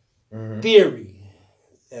 theory,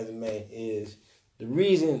 as a man, is the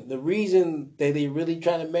reason that they really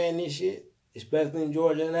trying to ban this shit, especially in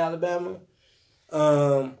Georgia and Alabama.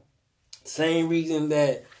 Same reason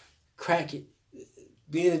that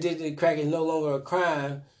being addicted to crack is no longer a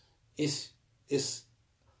crime. It's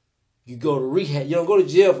you go to rehab. You don't go to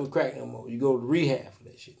jail for crack no more. You go to rehab for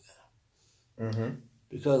that shit now.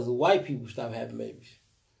 Because the white people stop having babies.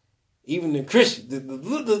 Even the Christians, the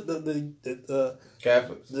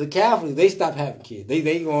Catholics. The Catholics, they stop having kids.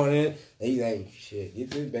 They going in, they like, shit,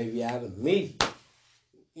 get this baby out of me.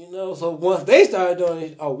 So once they started doing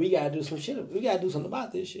it, we gotta do some shit. We gotta do something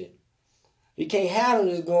about this shit. You can't have them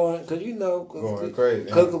just going, going crazy.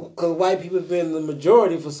 Because white people have been the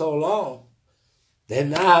majority for so long. That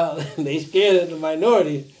now they scared of the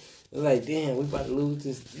minority. They're like, damn, we about to lose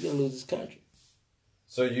this. We gonna lose this country.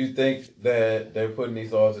 So you think that they're putting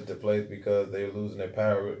these laws into place because they're losing their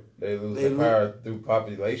power? They lose their power through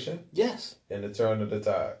population. Yes. And the turn of the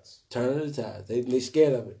tides. Turn of the tides. They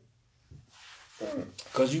scared of it.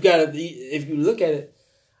 Because you gotta, if you look at it,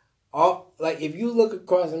 if you look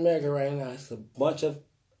across America right now, it's a bunch of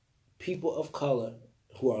people of color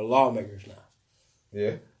who are lawmakers now.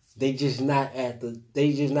 Yeah. They just not at the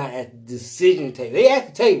decision table. They at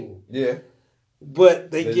the table. Yeah.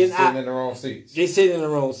 But they're sitting in the wrong seats. They sit in the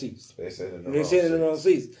wrong seats. They sit in the wrong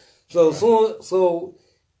seats. So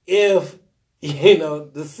if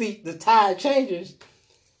the tide changes,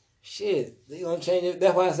 shit, they gonna change it.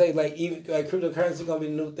 That's why I say even cryptocurrency gonna be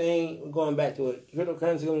the new thing. We're going back to it.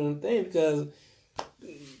 Cryptocurrency gonna be the new thing because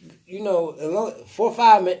 4 or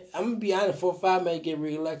 5 I'm gonna be honest, 4 or 5 may get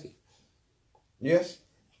reelected. Yes.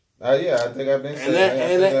 Yeah, I think I've been saying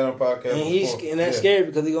that on podcast. And that's scary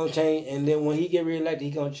because he's gonna change. And then when he get reelected,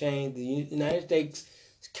 he's gonna change the United States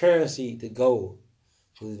currency to gold.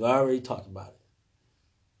 So we've already talked about it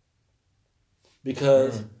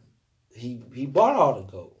because he bought all the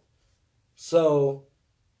gold. So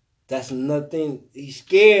that's nothing. He's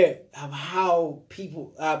scared of how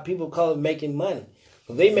people of color making money.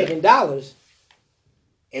 So they making dollars,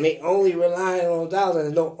 and they only relying on dollars. And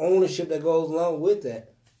there's no ownership that goes along with that.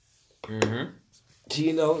 And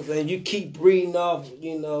you keep breeding off,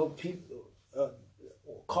 people,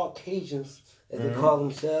 Caucasians, as they call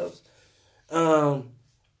themselves,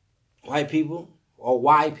 white people, or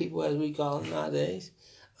white people as we call them nowadays.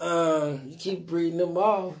 You keep breeding them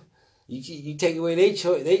off. You take away their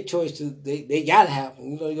choice to they gotta have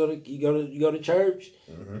them. You go to church.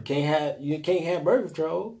 You can't have birth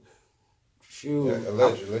control. Shoot,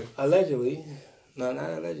 yeah, allegedly, no, not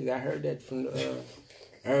allegedly. I heard that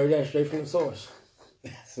straight from the source.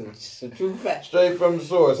 It's a true fact. Straight from the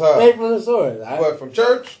source, huh? Straight from the source. What, from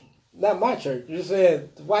church? Not my church. You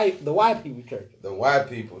said the white people church. The white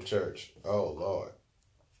people church. Oh Lord.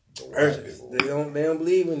 The white people. They don't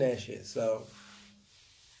believe in that shit. So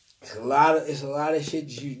it's a lot of shit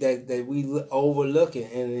that we overlooking.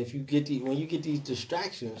 And if when you get these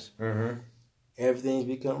distractions, everything's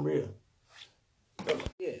become real.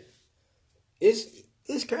 Yeah,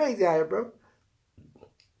 it's crazy out here, bro.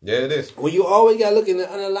 Yeah, it is. Well, you always got to look at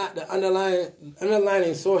the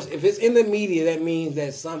underlying source. If it's in the media, that means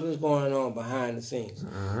that something's going on behind the scenes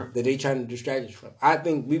that they trying to distract us from. I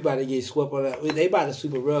think we about to get swept on that. They about to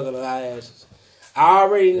sweep a rug on our asses. I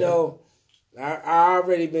already know. I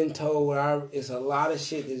already been told. It's a lot of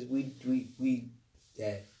shit that we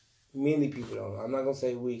that many people don't know. I'm not gonna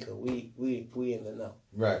say we, because we in the know.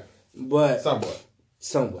 Right. But somewhat.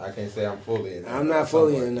 I can't say I'm fully in the know. I'm not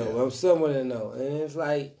fully in the know. Yeah. I'm somewhat in the know. And it's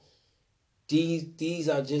like, these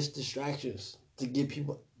are just distractions to get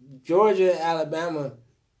people. Georgia, Alabama,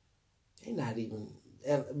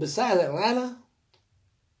 and besides Atlanta,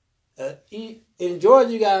 in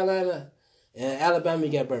Georgia you got Atlanta, and Alabama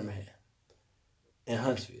you got Birmingham, and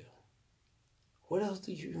Huntsville. What else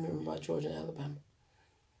do you remember about Georgia and Alabama?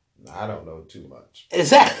 I don't know too much.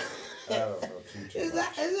 Exactly. I don't know too much.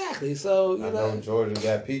 Exactly. So I know Georgia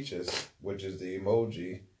got peaches, which is the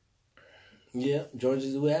emoji. Yeah,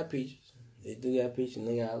 Georgia do have peaches. They do have peaches, and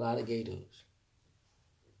they got a lot of gay dudes.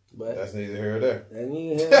 But that's neither here or there. That's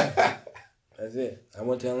neither here nor there. That's it. I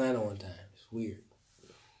went to Atlanta one time. It's weird.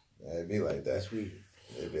 It'd be like that. That's weird.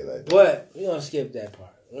 It'd be like that. But we're gonna skip that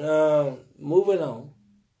part. Moving on.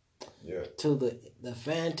 Yeah. To the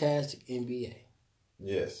fantastic NBA.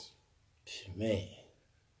 Yes. Man,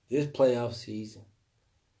 this playoff season.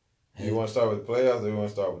 You want to start with the playoffs, or you want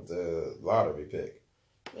to start with the lottery pick?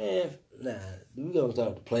 Man, nah, we're gonna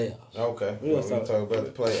start with the playoffs. Okay, we're gonna talk about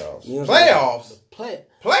the playoffs. Playoffs.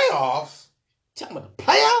 Playoffs. Talking about the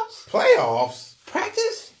playoffs. Playoffs.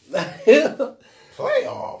 Practice.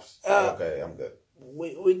 Playoffs. Okay, I'm good.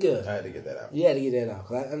 We good. I had to get that out. You had to get that out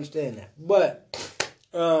because I understand that. But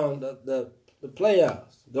the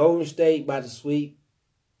playoffs, Golden State about to sweep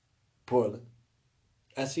Portland.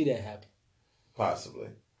 I see that happen. Possibly.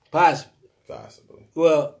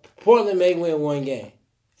 Well, Portland may win one game.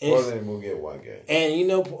 Portland will get one game. And you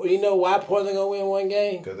know why Portland gonna win one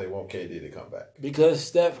game? Because they want KD to come back. Because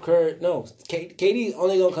Steph Curry, KD's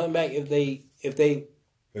only gonna come back if they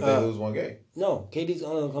lose one game. No, KD's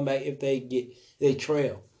only gonna come back if they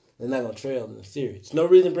trail. They're not gonna trail in the series. There's no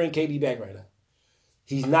reason to bring KD back right now.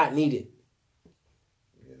 He's not needed.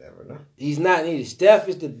 You never know. He's not needed. Steph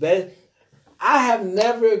is the best. I have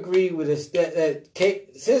never agreed with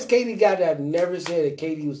since KD got there, I've never said that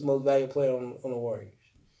KD was the most valuable player on the Warriors.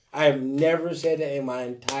 I have never said that in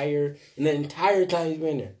the entire time he's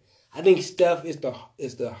been there. I think Steph is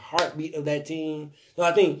the heartbeat of that team. No,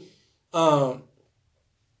 I think Draymond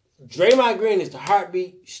Green is the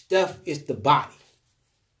heartbeat. Steph is the body.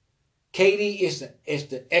 KD is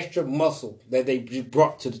the extra muscle that they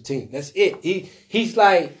brought to the team. That's it. He's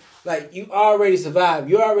like you already survived.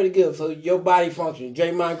 You're already good. So your body function.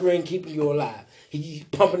 Draymond Green keeping you alive. He's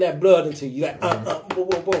pumping that blood into you. Like boom,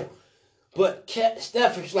 boom, boom. But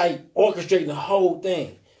Steph is like orchestrating the whole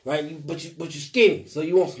thing, right? But you're skinny, so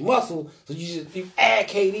you want some muscle. So you add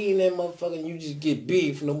KD in that motherfucker, and you just get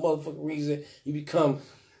big for no motherfucking reason. You become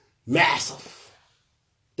massive.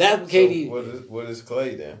 That's what KD. So what is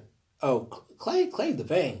Clay then? Oh, Clay's the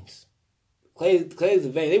veins. Clay's the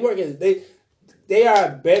veins. They are a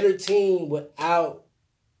better team without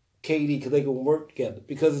KD because they can work together.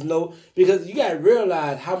 Because you gotta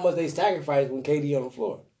realize how much they sacrifice when KD on the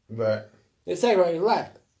floor. Right. They sacrifice a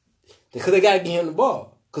lot because they gotta give him the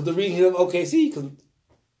ball. Because the reason he's OKC because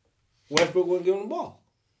Westbrook wouldn't give him the ball.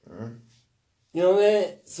 Mm-hmm. You know what I mean?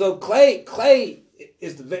 So Clay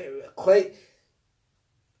is Clay.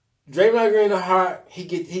 Draymond Green the heart. He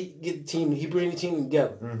get the team. He bring the team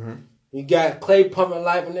together. Mm-hmm. You got Clay pumping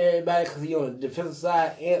life into everybody because he on the defensive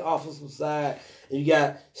side and offensive side. And you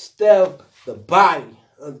got Steph, the body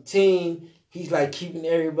of the team. He's like holding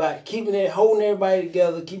everybody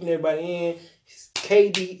together, keeping everybody in.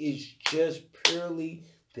 KD is just purely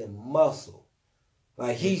the muscle.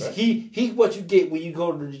 Like he's what you get when you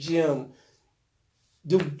go to the gym,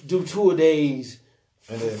 do 2 days.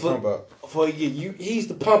 And then pump up. For a year. He's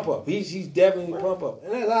the pump up. He's definitely the pump up.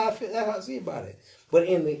 And that's how I see about it. But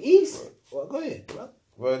in the East, well, go ahead, bro.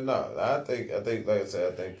 Well, no, I think like I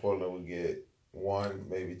said, I think Portland would get 1,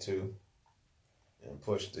 maybe 2, and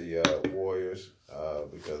push the Warriors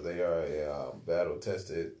because they are a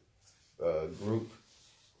battle-tested group.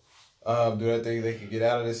 Do I think they can get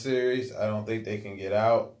out of this series? I don't think they can get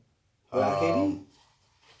out. KD?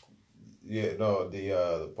 Yeah, no,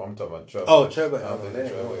 I'm talking about Trailblazers. Oh, Trailblazers. I don't think the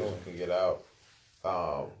Trailblazers can get out.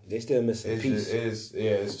 They still missing a piece.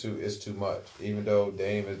 It's too much. Even though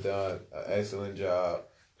Dame has done an excellent job,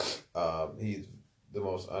 he's the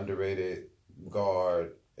most underrated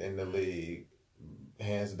guard in the league,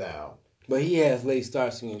 hands down. But he has late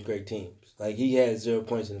starts against great teams. Like he had 0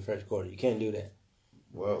 points in the first quarter. You can't do that.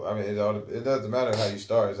 Well, I mean, it doesn't matter how you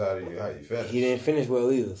start; it's how you finish. He didn't finish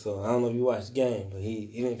well either. So I don't know if you watched the game, but he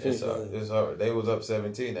didn't finish well. It's hard. They was up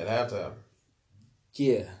 17 at halftime.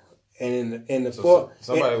 Yeah. And in the fourth,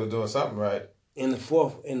 somebody was doing something right. In the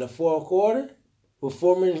fourth quarter, with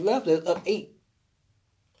 4 minutes left, they're up 8.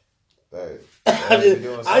 I'm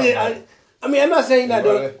not saying not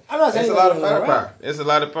doing. I'm not saying it's a lot of firepower. It's a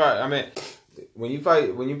lot of power. I mean, when you're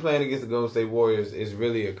playing against the Golden State Warriors, it's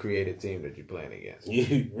really a creative team that you're playing against.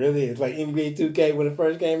 Really, it's like NBA 2K when it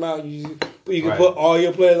first came out. You can put all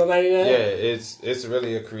your players on 99. Yeah, it's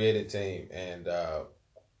really a creative team, and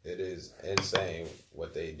It is insane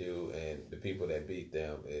what they do, and the people that beat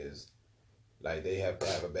them is like they have to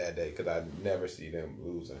have a bad day because I never see them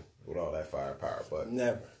losing with all that firepower. But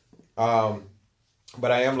Never.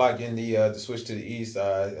 But I am liking the switch to the East.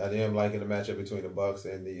 I am liking the matchup between the Bucks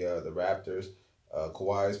and the Raptors.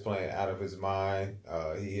 Kawhi is playing out of his mind.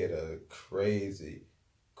 He hit a crazy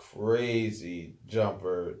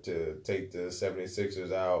jumper to take the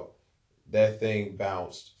 76ers out. That thing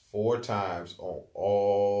bounced 4 times on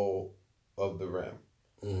all of the rim.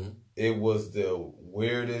 Mm-hmm. It was the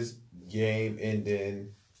weirdest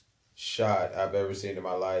game-ending shot I've ever seen in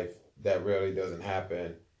my life. That rarely doesn't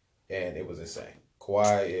happen, and it was insane.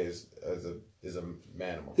 Kawhi is a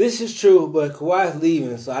manimal. This is true, but Kawhi's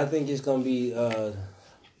leaving, so I think it's gonna be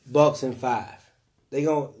Bucks in 5. They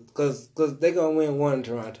gonna because they gonna win 1 in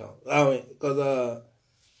Toronto. I mean, because the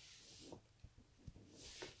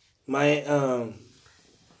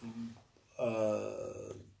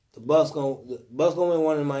Bucks gonna win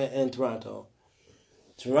 1 in Toronto.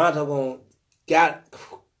 Toronto gonna got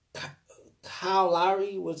Kyle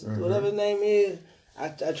Lowry, whatever his name is. I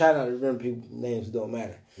try not to remember people's names. It don't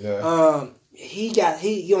matter. Yeah. He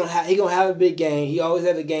gonna have a big game. He always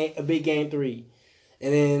has a big game 3,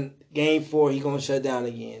 and then game 4 he gonna shut down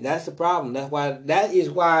again. That's the problem. That is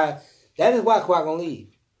why Kawhi gonna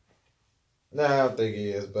leave. Nah, I don't think he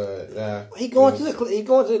is, but nah. He going to the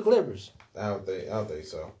Clippers. I don't think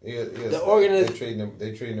so. He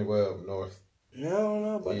they treating him well up north. No, I don't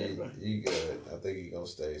know about that, bro. He good. I think he gonna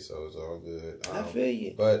stay, so it's all good. I feel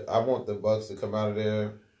you. But I want the Bucks to come out of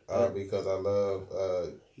there because I love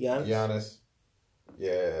Giannis.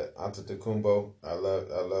 Yeah, Antetokounmpo. I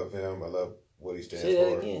love him. I love what he stands for. Say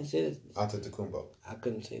that again. Say that. Antetokounmpo. I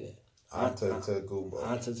couldn't say that.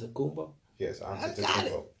 Antetokounmpo. Yes,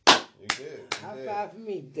 Antetokounmpo. You did. High five for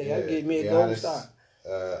me. That give me a gold star.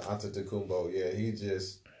 Antetokounmpo. Yeah,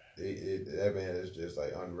 that man is just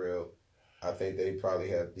like unreal. I think they probably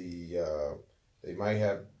have they might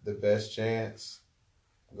have the best chance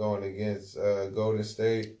going against Golden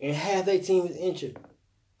State. And half their team is injured.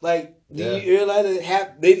 Like, do you realize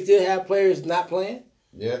that they still have players not playing?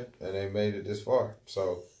 Yeah, and they made it this far.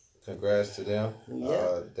 So, congrats to them.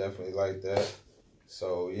 Yeah. Definitely like that.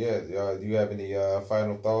 So, yeah, do you have any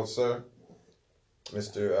final thoughts, sir?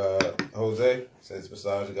 Mr. Jose, since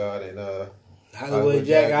Massage God and Hollywood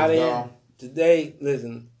Jack out here. Today,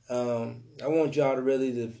 listen, I want y'all to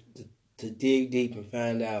really to dig deep and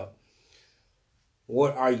find out,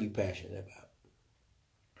 what are you passionate about?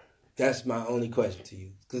 That's my only question to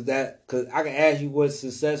you. Because I can ask you what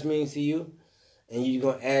success means to you, and you're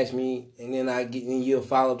going to ask me, and then you'll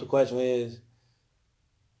follow up the question is,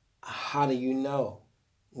 how do you know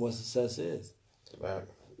what success is? Right.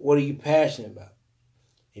 What are you passionate about?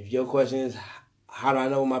 If your question is, how do I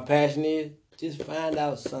know what my passion is? Just find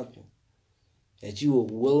out something that you will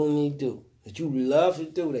willingly do, that you love to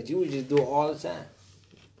do, that you would just do it all the time.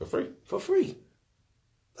 For free.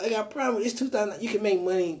 Like I promise, it's 2000. You can make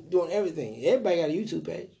money doing everything. Everybody got a YouTube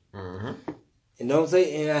page. Mm-hmm. And don't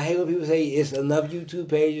say, and I hate when people say it's enough YouTube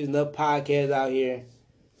pages, enough podcasts out here.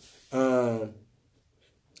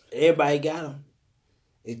 Everybody got them.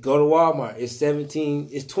 Go to Walmart. It's 17.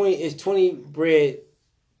 It's 20. It's 20 bread.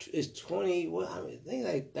 It's 20. Well, I think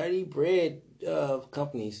like 30 bread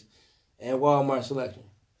companies at Walmart selection.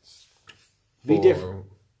 Be different.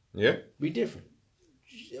 Yeah. Be different.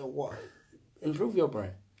 Improve your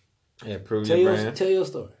brand. Yeah, improve your brand. Tell your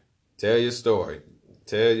story. Tell your story.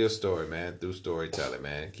 Tell your story, man, through storytelling,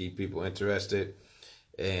 man. Keep people interested.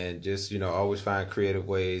 And just, always find creative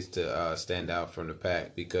ways to stand out from the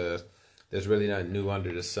pack, because there's really nothing new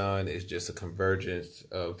under the sun. It's just a convergence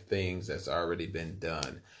of things that's already been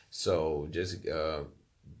done. So just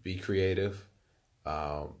be creative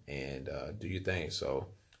and do your thing. So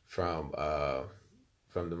from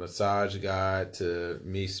the massage guide to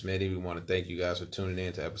me, Smitty, we want to thank you guys for tuning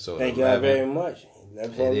in to episode 11. Thank y'all very much.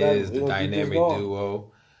 It is the dynamic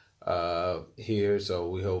duo here, so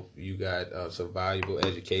we hope you got some valuable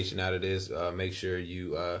education out of this. Make sure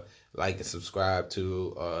you like and subscribe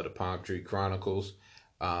to the Palm Tree Chronicles.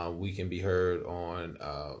 We can be heard on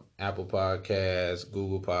Apple Podcasts,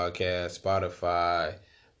 Google Podcasts, Spotify,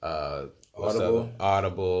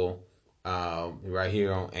 Audible, right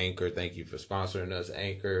here on Anchor. Thank you for sponsoring us,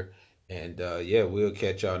 Anchor. And we'll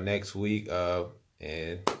catch y'all next week.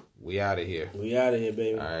 And we out of here. We out of here,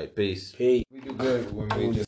 baby. All right, peace. Peace. We do good when we just